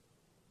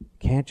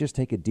 Can't just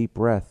take a deep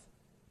breath,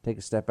 take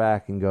a step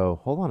back and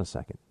go, hold on a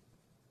second.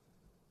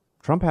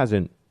 Trump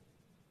hasn't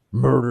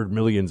murdered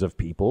millions of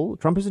people.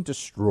 Trump isn't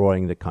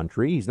destroying the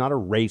country. He's not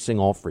erasing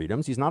all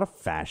freedoms. He's not a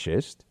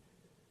fascist.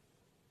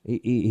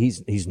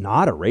 He's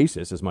not a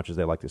racist as much as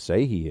they like to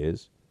say he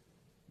is.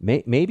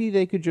 Maybe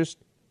they could just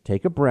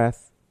take a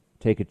breath,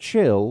 take a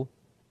chill,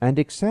 and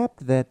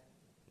accept that,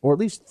 or at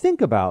least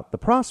think about the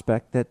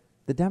prospect that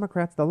the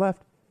Democrats, the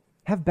left,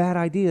 have bad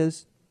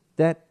ideas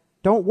that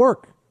don't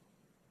work.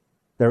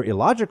 They're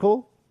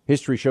illogical.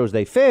 History shows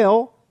they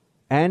fail,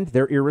 and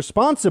they're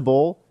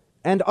irresponsible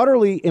and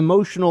utterly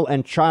emotional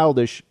and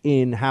childish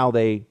in how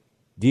they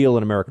deal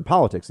in American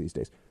politics these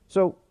days.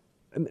 So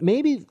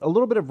maybe a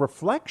little bit of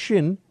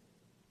reflection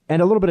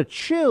and a little bit of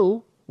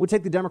chill would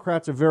take the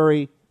Democrats a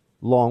very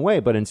long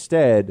way. But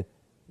instead,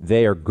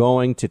 they are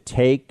going to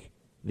take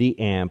the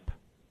amp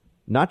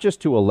not just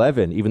to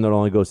 11, even though it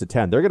only goes to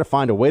 10. They're going to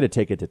find a way to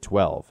take it to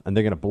 12, and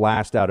they're going to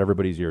blast out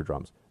everybody's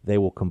eardrums. They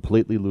will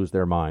completely lose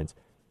their minds.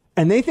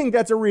 And they think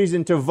that's a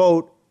reason to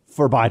vote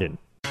for Biden.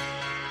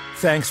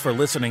 Thanks for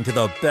listening to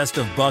the Best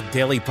of Buck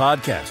Daily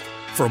podcast.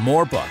 For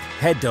more Buck,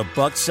 head to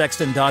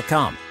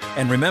bucksexton.com.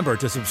 And remember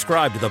to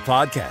subscribe to the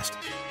podcast.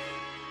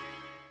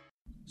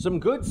 Some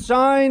good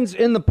signs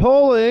in the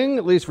polling,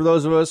 at least for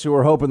those of us who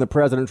are hoping that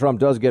President Trump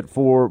does get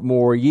 4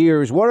 more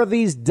years. What are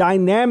these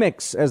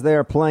dynamics as they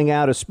are playing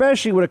out,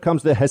 especially when it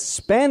comes to the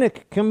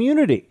Hispanic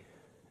community?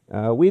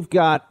 We've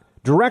got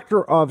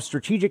Director of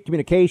Strategic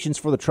Communications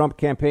for the Trump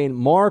campaign,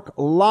 Marc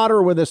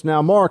Lotter, with us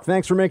now. Marc,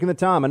 thanks for making the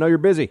time. I know you're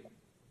busy.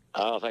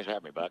 Oh, thanks for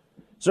having me, Buck.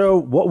 So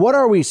what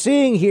are we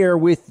seeing here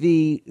with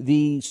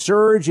the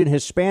surge in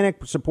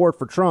Hispanic support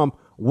for Trump?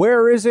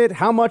 Where is it?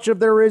 How much of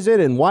there is it?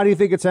 And why do you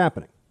think it's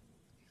happening?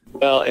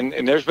 Well,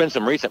 and there's been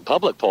some recent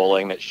public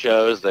polling that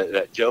shows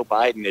that Joe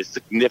Biden is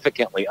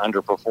significantly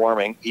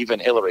underperforming even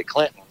Hillary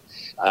Clinton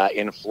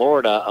in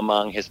Florida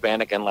among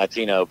Hispanic and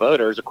Latino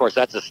voters. Of course,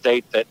 that's a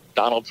state that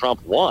Donald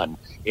Trump won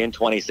in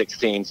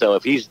 2016. So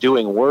if he's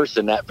doing worse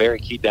in that very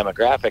key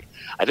demographic,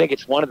 I think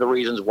it's one of the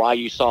reasons why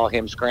you saw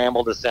him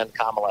scramble to send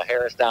Kamala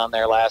Harris down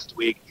there last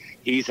week.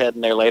 He's heading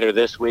there later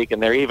this week,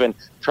 and they're even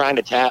trying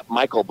to tap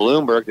Michael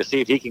Bloomberg to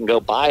see if he can go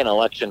buy an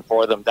election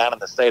for them down in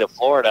the state of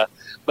Florida.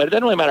 But it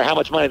doesn't really matter how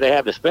much money they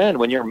have to spend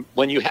when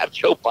you have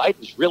Joe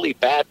Biden's really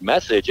bad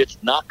message. It's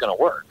not going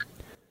to work.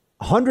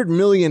 $100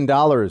 million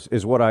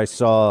is what I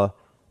saw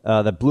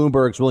that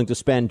Bloomberg's willing to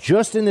spend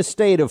just in the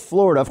state of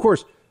Florida. Of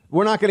course,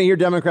 we're not going to hear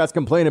Democrats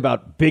complain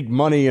about big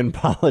money in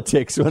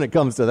politics when it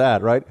comes to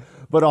that, right?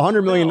 But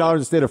 $100 million in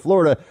the state of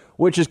Florida,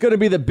 which is going to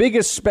be the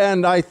biggest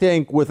spend, I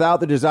think, without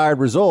the desired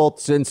result,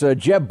 since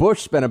Jeb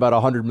Bush spent about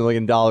 $100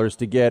 million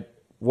to get,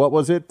 what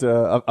was it,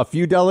 a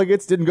few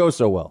delegates? Didn't go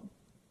so well.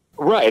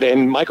 Right,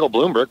 and Michael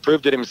Bloomberg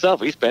proved it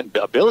himself. He spent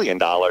 $1 billion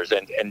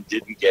and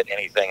didn't get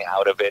anything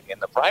out of it in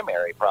the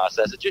primary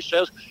process. It just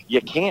shows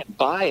you can't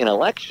buy an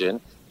election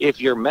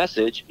if your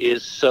message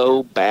is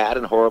so bad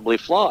and horribly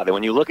flawed. And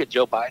when you look at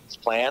Joe Biden's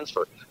plans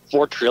for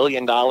 $4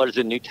 trillion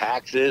in new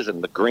taxes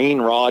and the Green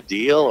Raw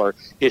Deal, or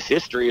his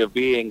history of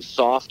being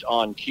soft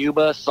on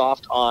Cuba,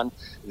 soft on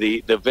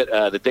the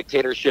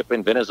dictatorship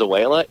in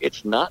Venezuela,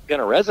 it's not going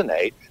to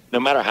resonate. No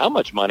matter how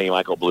much money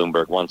Michael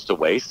Bloomberg wants to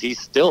waste, he's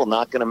still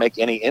not going to make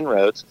any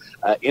inroads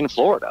in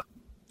Florida.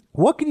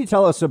 What can you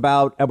tell us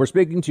about, we're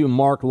speaking to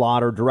Marc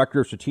Lotter,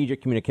 Director of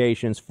Strategic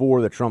Communications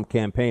for the Trump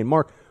campaign.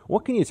 Marc,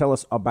 what can you tell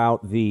us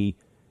about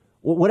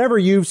whatever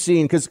you've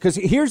seen? Because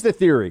here's the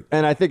theory,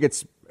 and I think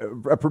it's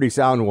a pretty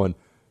sound one,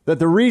 that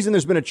the reason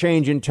there's been a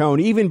change in tone,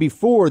 even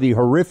before the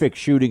horrific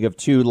shooting of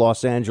 2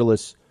 Los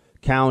Angeles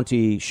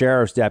County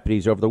sheriff's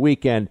deputies over the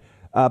weekend,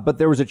 but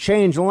there was a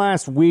change in the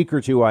last week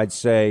or two, I'd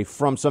say,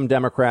 from some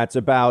Democrats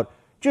about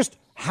just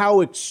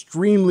how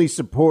extremely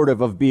supportive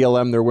of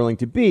BLM they're willing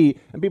to be.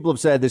 And people have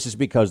said this is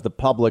because the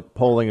public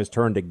polling has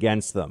turned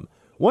against them.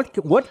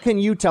 What can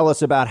you tell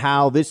us about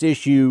how this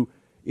issue,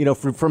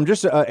 from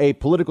just a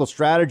political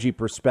strategy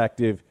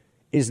perspective,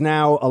 is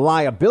now a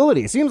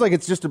liability? It seems like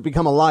it's just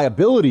become a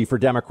liability for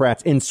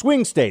Democrats in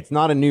swing states,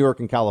 not in New York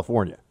and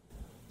California.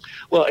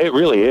 Well, it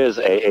really is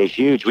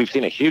we've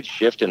seen a huge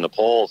shift in the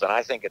polls, and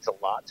I think it's a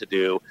lot to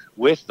do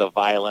with the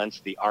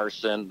violence, the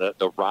arson,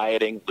 the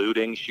rioting,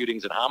 looting,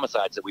 shootings, and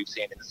homicides that we've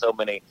seen in so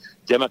many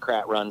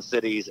Democrat-run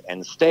cities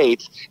and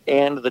states,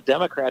 and the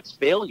Democrats'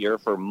 failure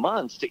for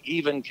months to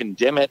even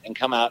condemn it and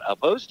come out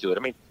opposed to it.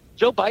 I mean,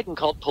 Joe Biden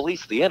called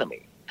police the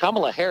enemy.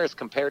 Kamala Harris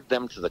compared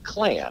them to the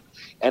Klan.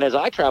 And as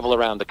I travel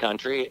around the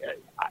country,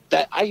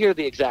 I hear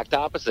the exact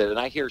opposite. And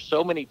I hear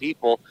so many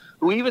people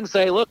who even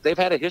say, look, they've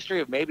had a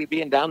history of maybe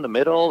being down the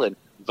middle and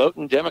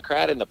voting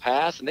Democrat in the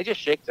past. And they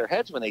just shake their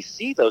heads when they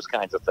see those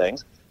kinds of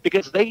things,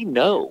 because they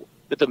know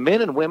that the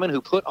men and women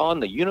who put on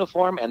the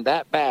uniform and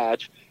that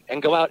badge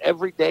and go out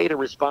every day to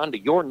respond to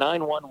your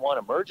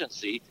 911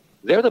 emergency,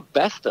 they're the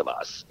best of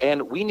us.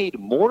 And we need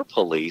more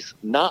police,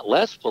 not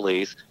less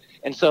police.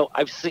 And so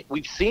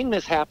we've seen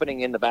this happening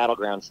in the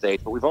battleground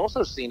states, but we've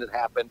also seen it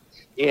happen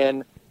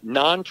in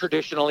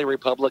non-traditionally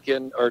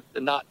Republican or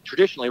not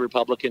traditionally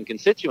Republican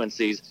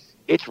constituencies.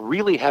 It's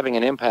really having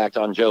an impact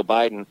on Joe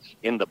Biden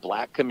in the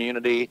black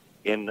community,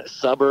 in the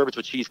suburbs,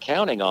 which he's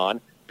counting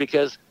on,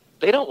 because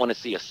they don't want to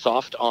see a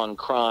soft on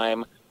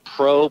crime,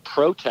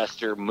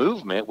 pro-protester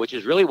movement, which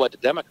is really what the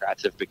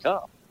Democrats have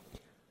become.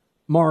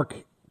 Marc,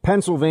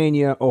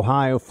 Pennsylvania,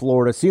 Ohio,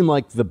 Florida seem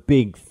like the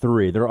big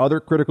 3. There are other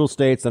critical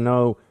states I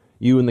know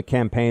you and the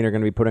campaign are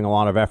going to be putting a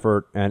lot of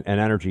effort and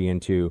energy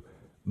into.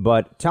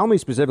 But tell me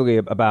specifically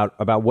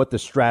about what the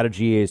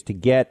strategy is to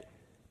get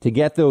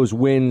those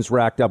wins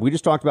racked up. We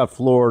just talked about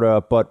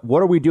Florida, but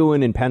what are we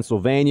doing in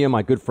Pennsylvania?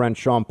 My good friend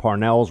Sean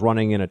Parnell's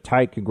running in a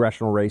tight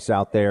congressional race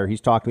out there.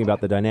 He's talking about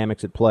the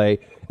dynamics at play,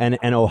 and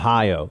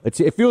Ohio.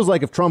 It feels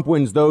like if Trump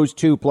wins those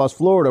 2 plus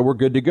Florida, we're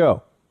good to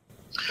go.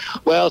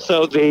 Well,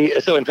 so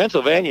in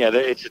Pennsylvania,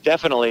 it's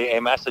definitely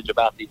a message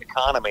about the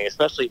economy,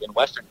 especially in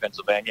Western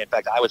Pennsylvania. In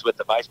fact, I was with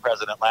the vice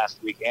president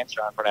last week and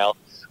Sean Parnell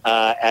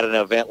at an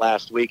event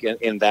last week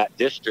in that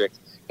district,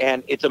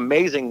 and it's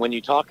amazing when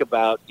you talk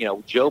about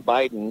Joe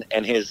Biden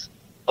and his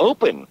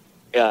open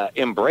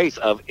embrace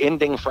of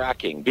ending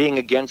fracking, being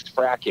against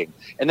fracking,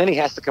 and then he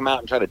has to come out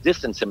and try to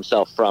distance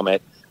himself from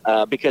it.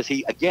 Because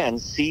he, again,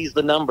 sees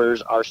the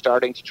numbers are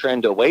starting to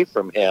trend away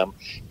from him.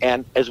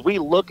 And as we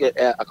look at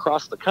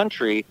across the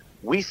country,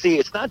 we see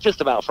it's not just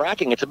about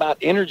fracking, it's about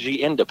energy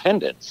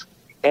independence.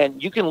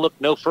 And you can look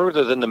no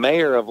further than the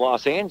mayor of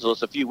Los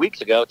Angeles a few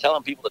weeks ago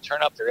telling people to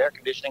turn up their air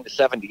conditioning to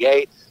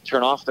 78,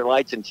 turn off their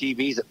lights and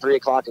TVs at 3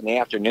 o'clock in the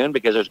afternoon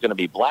because there's going to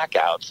be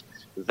blackouts.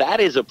 That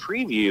is a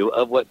preview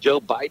of what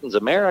Joe Biden's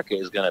America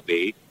is going to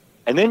be.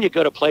 And then you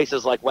go to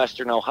places like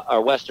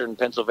Western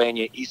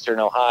Pennsylvania, Eastern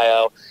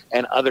Ohio,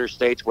 and other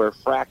states where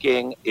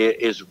fracking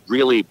is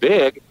really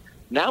big.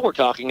 Now we're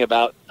talking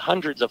about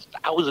hundreds of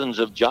thousands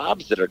of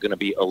jobs that are going to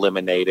be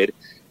eliminated.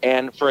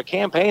 And for a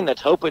campaign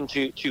that's hoping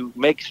to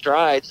make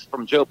strides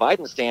from Joe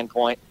Biden's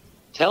standpoint,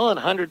 telling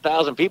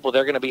 100,000 people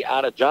they're going to be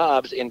out of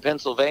jobs in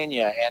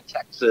Pennsylvania and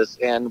Texas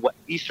and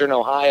Eastern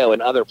Ohio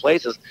and other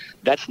places,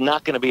 that's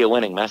not going to be a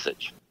winning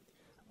message.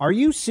 Are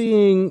you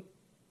seeing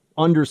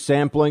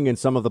undersampling in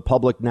some of the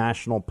public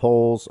national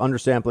polls,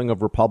 undersampling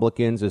of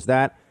Republicans? Is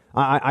that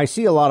I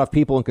see a lot of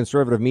people in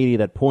conservative media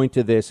that point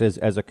to this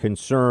as a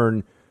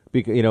concern.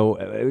 Because,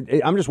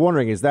 I'm just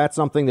wondering, is that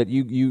something that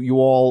you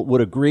all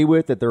would agree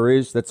with,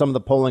 that some of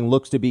the polling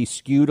looks to be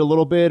skewed a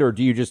little bit, or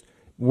do you just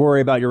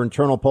worry about your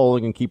internal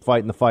polling and keep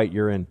fighting the fight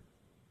you're in?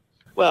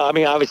 Well, I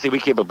mean, obviously we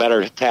keep a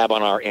better tab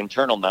on our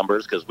internal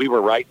numbers because we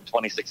were right in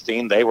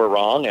 2016. They were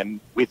wrong, and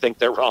we think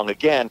they're wrong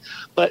again.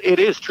 But it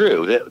is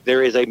true that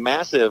there is a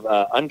massive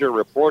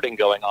underreporting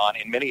going on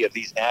in many of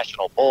these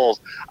national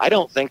polls. I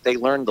don't think they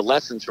learned the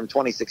lessons from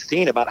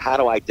 2016 about how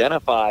to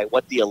identify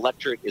what the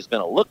electorate is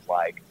going to look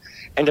like.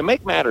 And to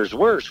make matters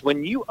worse,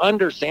 when you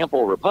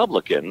undersample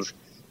Republicans,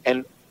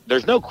 and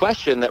there's no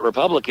question that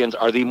Republicans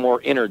are the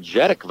more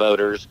energetic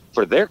voters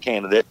for their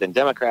candidate than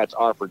Democrats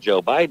are for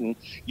Joe Biden,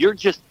 you're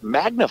just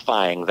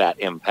magnifying that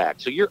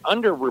impact. So you're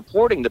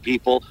underreporting the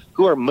people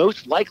who are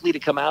most likely to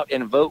come out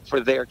and vote for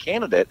their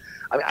candidate.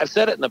 I mean, I've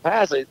said it in the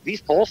past,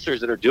 these pollsters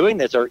that are doing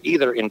this are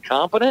either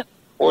incompetent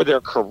or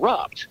they're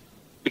corrupt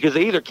because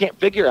they either can't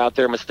figure out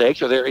their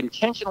mistakes or they're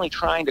intentionally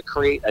trying to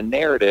create a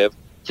narrative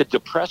to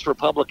depress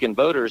Republican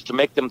voters to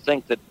make them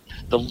think that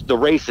the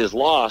race is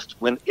lost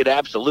when it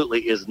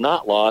absolutely is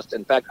not lost.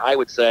 In fact, I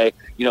would say,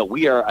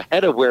 we are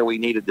ahead of where we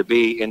needed to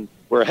be, and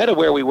we're ahead of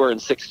where we were in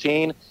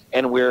 2016,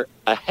 and we're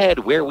ahead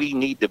where we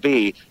need to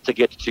be to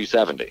get to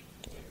 270.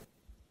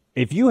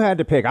 If you had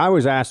to pick, I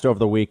was asked over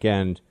the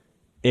weekend,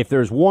 if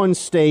there's one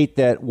state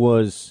that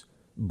was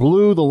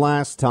blue the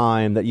last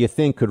time that you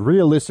think could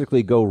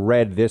realistically go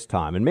red this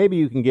time, and maybe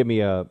you can give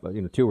me a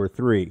 2 or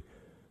 3.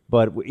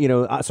 But,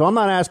 so I'm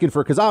not asking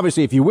for, because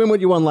obviously if you win what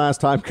you won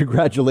last time,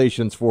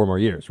 congratulations, 4 more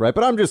years, right?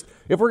 But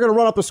if we're going to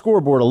run up the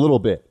scoreboard a little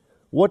bit,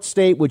 what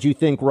state would you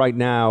think right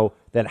now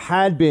that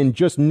had been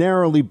just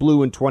narrowly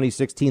blue in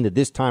 2016 that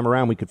this time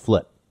around we could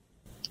flip?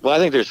 Well, I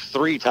think there's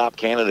 3 top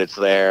candidates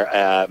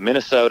there.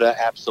 Minnesota,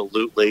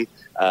 absolutely.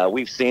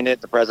 We've seen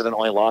it. The president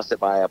only lost it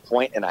by 1.5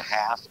 points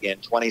in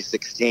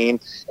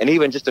 2016. And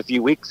even just a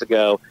few weeks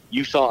ago,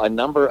 you saw a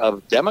number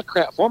of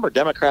former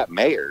Democrat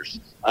mayors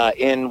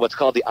in what's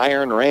called the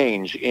Iron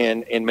Range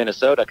in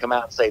Minnesota come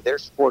out and say they're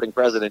supporting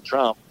President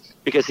Trump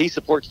because he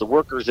supports the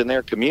workers in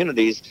their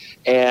communities.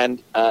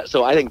 And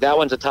so I think that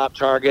one's a top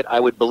target. I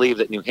would believe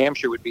that New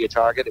Hampshire would be a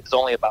target. It's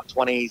only about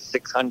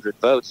 2,600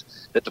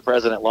 votes that the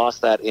president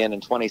lost that in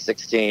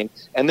 2016.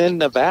 And then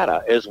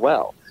Nevada as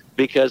well,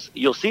 because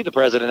you'll see the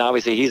president,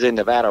 obviously he's in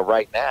Nevada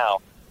right now.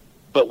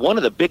 But one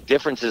of the big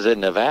differences in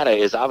Nevada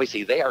is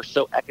obviously they are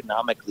so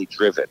economically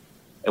driven.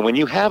 And when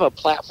you have a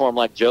platform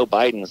like Joe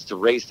Biden's to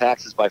raise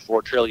taxes by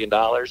 $4 trillion,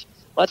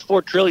 that's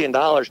 $4 trillion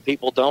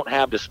people don't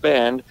have to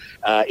spend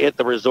at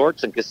the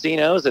resorts and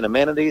casinos and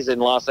amenities in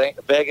Las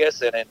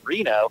Vegas and in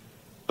Reno.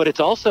 But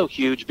it's also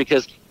huge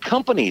because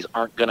companies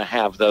aren't going to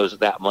have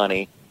that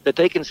money that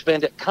they can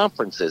spend at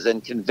conferences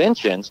and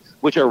conventions,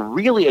 which are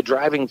really a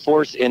driving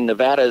force in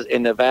Nevada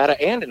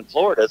and in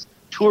Florida's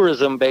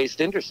tourism-based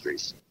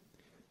industries.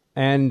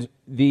 And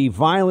the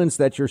violence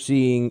that you're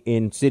seeing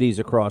in cities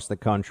across the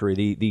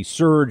country, the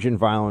surge in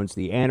violence,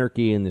 the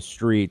anarchy in the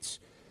streets,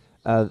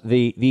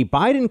 the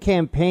Biden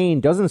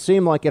campaign doesn't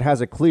seem like it has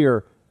a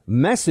clear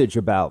message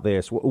about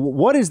this.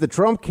 What is the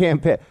Trump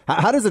campaign?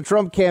 How does the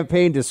Trump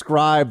campaign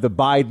describe the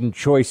Biden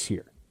choice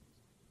here?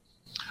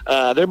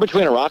 They're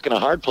between a rock and a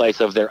hard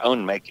place of their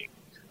own making.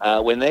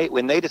 When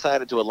they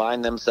decided to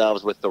align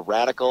themselves with the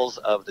radicals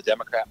of the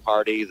Democrat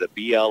Party, the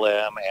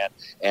BLM,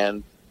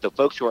 and the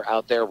folks who are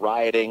out there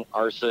rioting,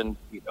 arson,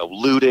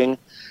 looting,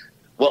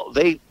 well,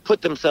 they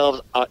put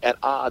themselves at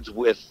odds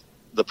with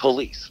the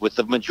police, with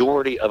the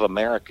majority of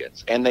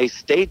Americans, and they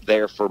stayed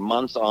there for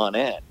months on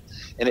end.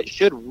 And it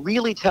should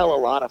really tell a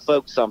lot of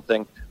folks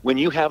something when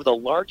you have the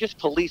largest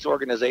police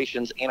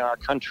organizations in our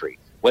country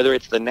whether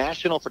it's the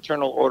National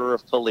Fraternal Order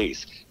of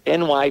Police,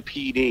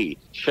 NYPD,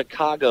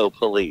 Chicago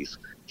Police,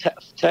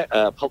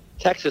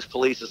 Texas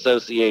Police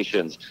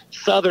Associations,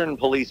 Southern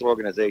police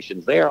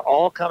organizations. They are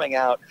all coming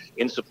out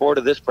in support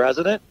of this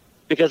president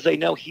because they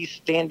know he's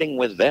standing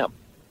with them.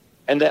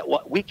 And that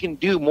what we can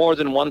do more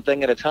than one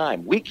thing at a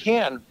time. We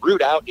can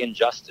root out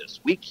injustice.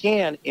 We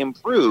can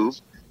improve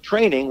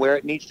training where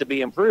it needs to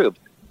be improved.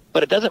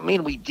 But it doesn't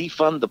mean we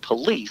defund the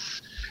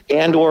police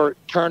and or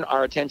turn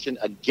our attention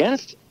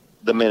against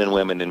the men and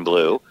women in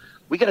blue.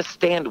 We got to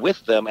stand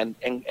with them and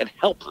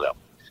help them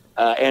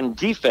and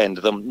defend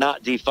them,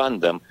 not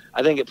defund them.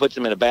 I think it puts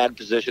them in a bad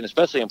position,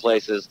 especially in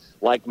places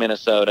like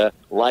Minnesota,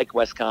 like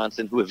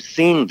Wisconsin, who have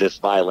seen this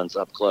violence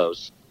up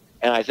close.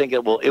 And I think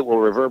it will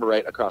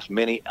reverberate across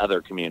many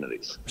other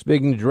communities.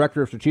 Speaking to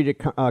Director of Strategic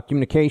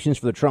Communications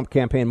for the Trump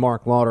campaign,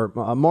 Marc Lauder.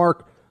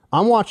 Mark,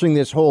 I'm watching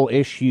this whole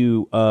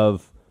issue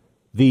of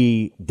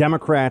the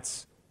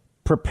Democrats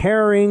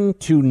preparing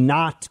to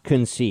not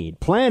concede,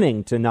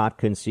 planning to not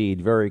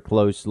concede very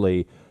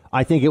closely.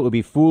 I think it would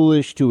be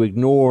foolish to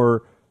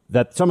ignore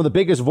that some of the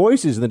biggest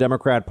voices in the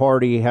Democrat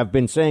Party have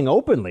been saying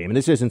openly. I mean,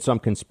 this isn't some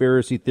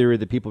conspiracy theory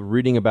that people are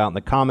reading about in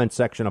the comment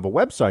section of a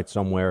website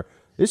somewhere.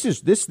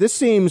 This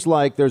seems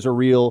like there's a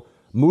real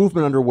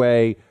movement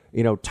underway.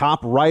 You know,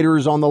 top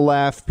writers on the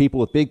left, people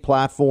with big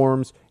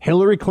platforms,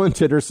 Hillary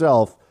Clinton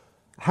herself.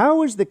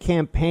 How is the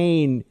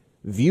campaign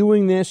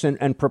viewing this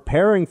and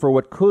preparing for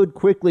what could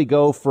quickly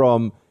go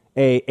from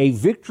a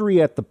victory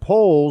at the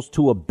polls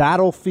to a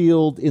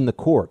battlefield in the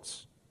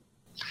courts?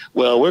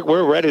 Well,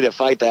 we're ready to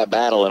fight that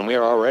battle, and we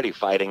are already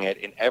fighting it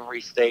in every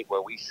state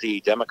where we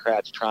see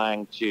Democrats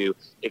trying to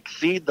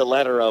exceed the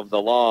letter of the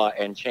law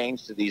and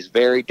change to these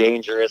very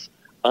dangerous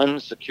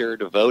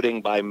unsecured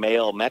voting by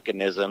mail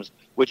mechanisms,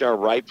 which are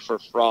ripe for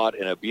fraud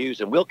and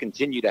abuse. And we'll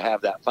continue to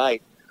have that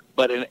fight.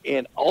 But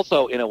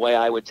also in a way,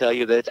 I would tell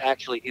you that it's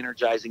actually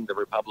energizing the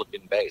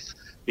Republican base,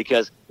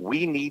 because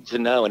we need to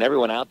know, and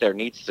everyone out there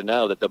needs to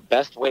know, that the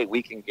best way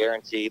we can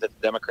guarantee that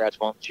the Democrats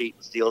won't cheat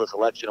and steal this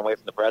election away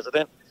from the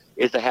president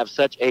is to have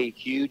such a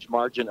huge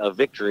margin of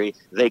victory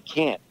they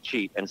can't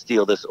cheat and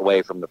steal this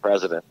away from the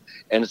president.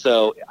 And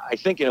so I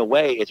think in a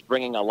way it's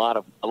bringing a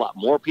lot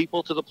more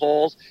people to the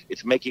polls.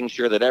 It's making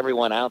sure that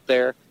everyone out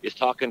there is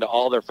talking to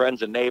all their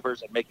friends and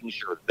neighbors and making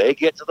sure they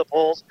get to the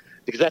polls,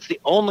 because that's the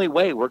only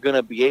way we're going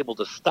to be able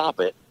to stop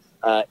it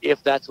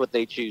if that's what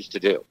they choose to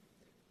do.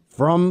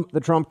 From the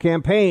Trump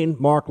campaign,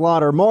 Marc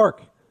Lauder.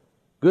 Mark,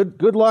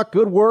 good luck,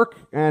 good work,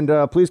 and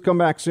please come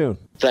back soon.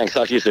 Thanks.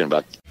 Talk to you soon,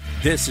 Buck.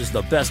 This is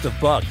the Best of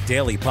Buck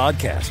Daily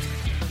Podcast.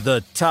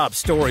 The top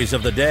stories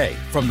of the day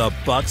from the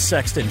Buck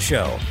Sexton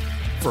Show.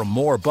 For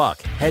more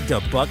Buck, head to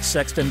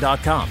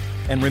bucksexton.com.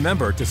 And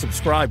remember to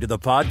subscribe to the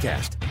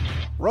podcast.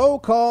 Roll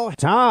call.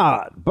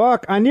 Todd.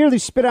 Buck, I nearly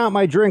spit out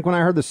my drink when I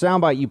heard the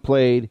soundbite you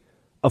played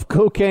of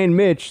Cocaine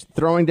Mitch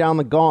throwing down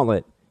the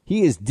gauntlet.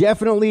 He is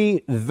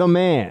definitely the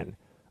man.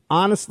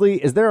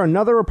 Honestly, is there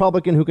another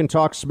Republican who can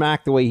talk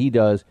smack the way he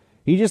does?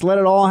 He just let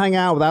it all hang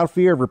out without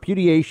fear of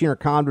repudiation or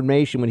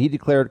condemnation when he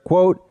declared,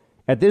 quote,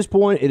 "At this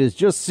point, it is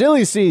just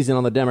silly season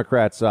on the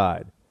Democrat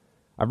side."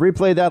 I've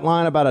replayed that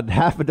line about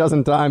half a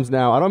dozen times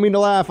now. I don't mean to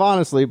laugh,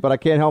 honestly, but I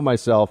can't help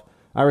myself.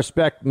 I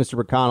respect Mr.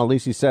 McConnell. At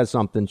least he says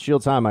something.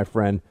 Shield time, my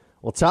friend.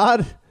 Well,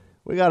 Todd,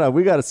 we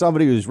got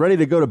somebody who's ready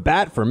to go to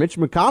bat for Mitch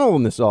McConnell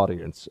in this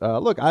audience.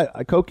 Look,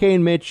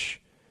 Cocaine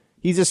Mitch,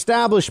 he's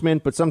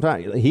establishment, but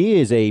sometimes he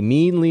is a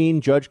mean, lean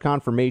judge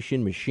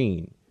confirmation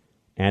machine.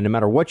 And no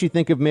matter what you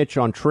think of Mitch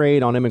on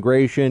trade, on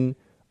immigration,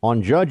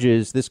 on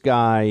judges, this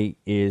guy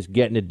is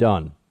getting it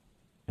done.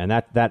 And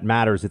that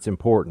matters. It's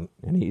important.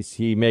 And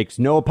he makes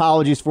no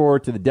apologies for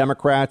it to the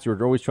Democrats who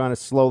are always trying to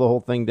slow the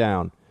whole thing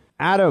down.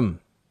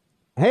 Adam,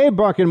 hey,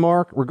 Buck and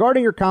Mark,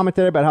 regarding your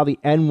commentary about how the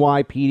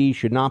NYPD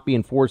should not be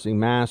enforcing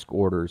mask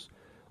orders,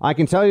 I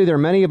can tell you there are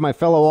many of my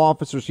fellow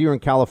officers here in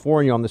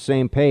California on the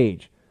same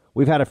page.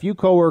 We've had a few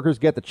coworkers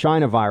get the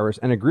China virus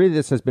and agree that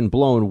this has been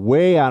blown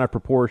way out of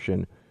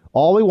proportion.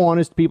 All we want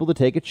is people to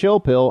take a chill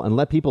pill and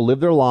let people live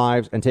their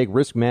lives and take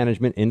risk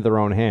management into their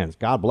own hands.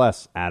 God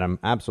bless, Adam.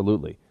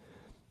 Absolutely.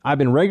 I've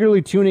been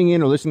regularly tuning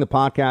in or listening to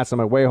podcasts on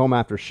my way home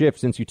after shift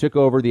since you took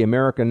over the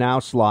America Now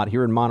slot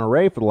here in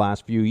Monterey for the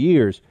last few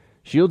years.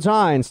 Shields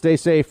high and stay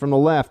safe from the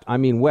left,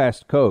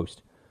 West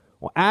Coast.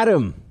 Well,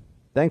 Adam,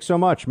 thanks so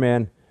much,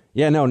 man.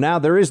 Yeah, no, now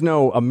there is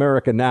no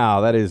America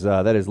Now. That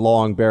is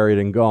long buried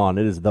and gone.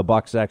 It is the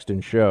Buck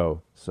Sexton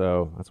Show.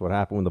 So that's what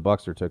happened when the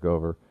Buckster took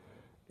over.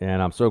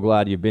 And I'm so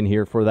glad you've been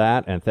here for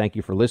that. And thank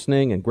you for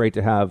listening. And great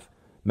to have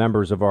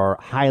members of our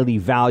highly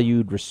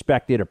valued,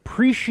 respected,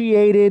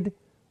 appreciated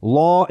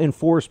law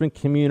enforcement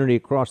community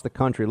across the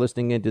country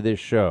listening into this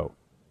show.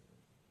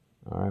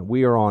 All right,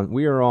 we are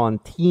on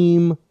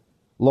team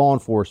law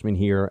enforcement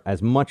here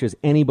as much as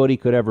anybody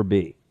could ever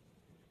be.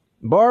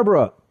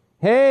 Barbara,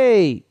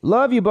 hey,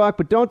 love you, Buck,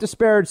 but don't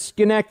disparage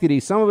Schenectady.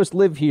 Some of us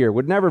live here,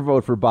 would never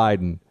vote for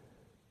Biden.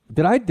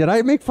 Did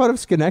I make fun of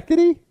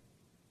Schenectady?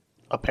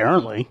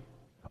 Apparently.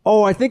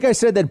 Oh, I think I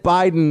said that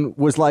Biden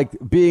was like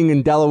being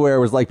in Delaware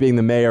was like being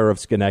the mayor of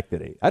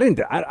Schenectady. I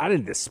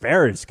didn't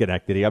disparage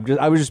Schenectady.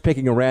 I was just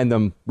picking a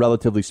random,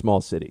 relatively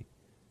small city.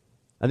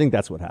 I think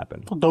that's what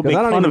happened. Well, Because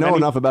I don't even know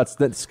enough about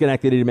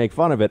Schenectady to make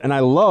fun of it, and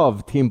I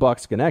love Team Buck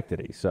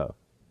Schenectady. So,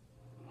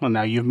 well,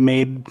 now you've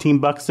made Team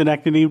Buck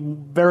Schenectady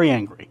very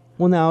angry.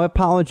 Well, now I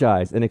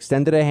apologized and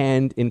extended a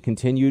hand in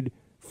continued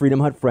Freedom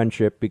Hut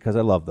friendship because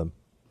I love them.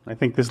 I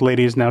think this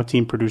lady is now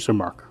team producer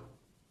Mark.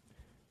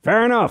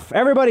 Fair enough.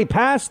 Everybody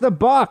pass the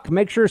buck.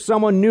 Make sure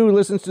someone new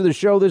listens to the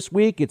show this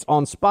week. It's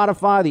on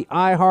Spotify, the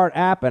iHeart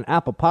app, and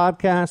Apple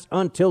Podcasts.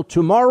 Until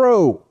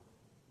tomorrow,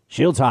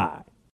 shields high.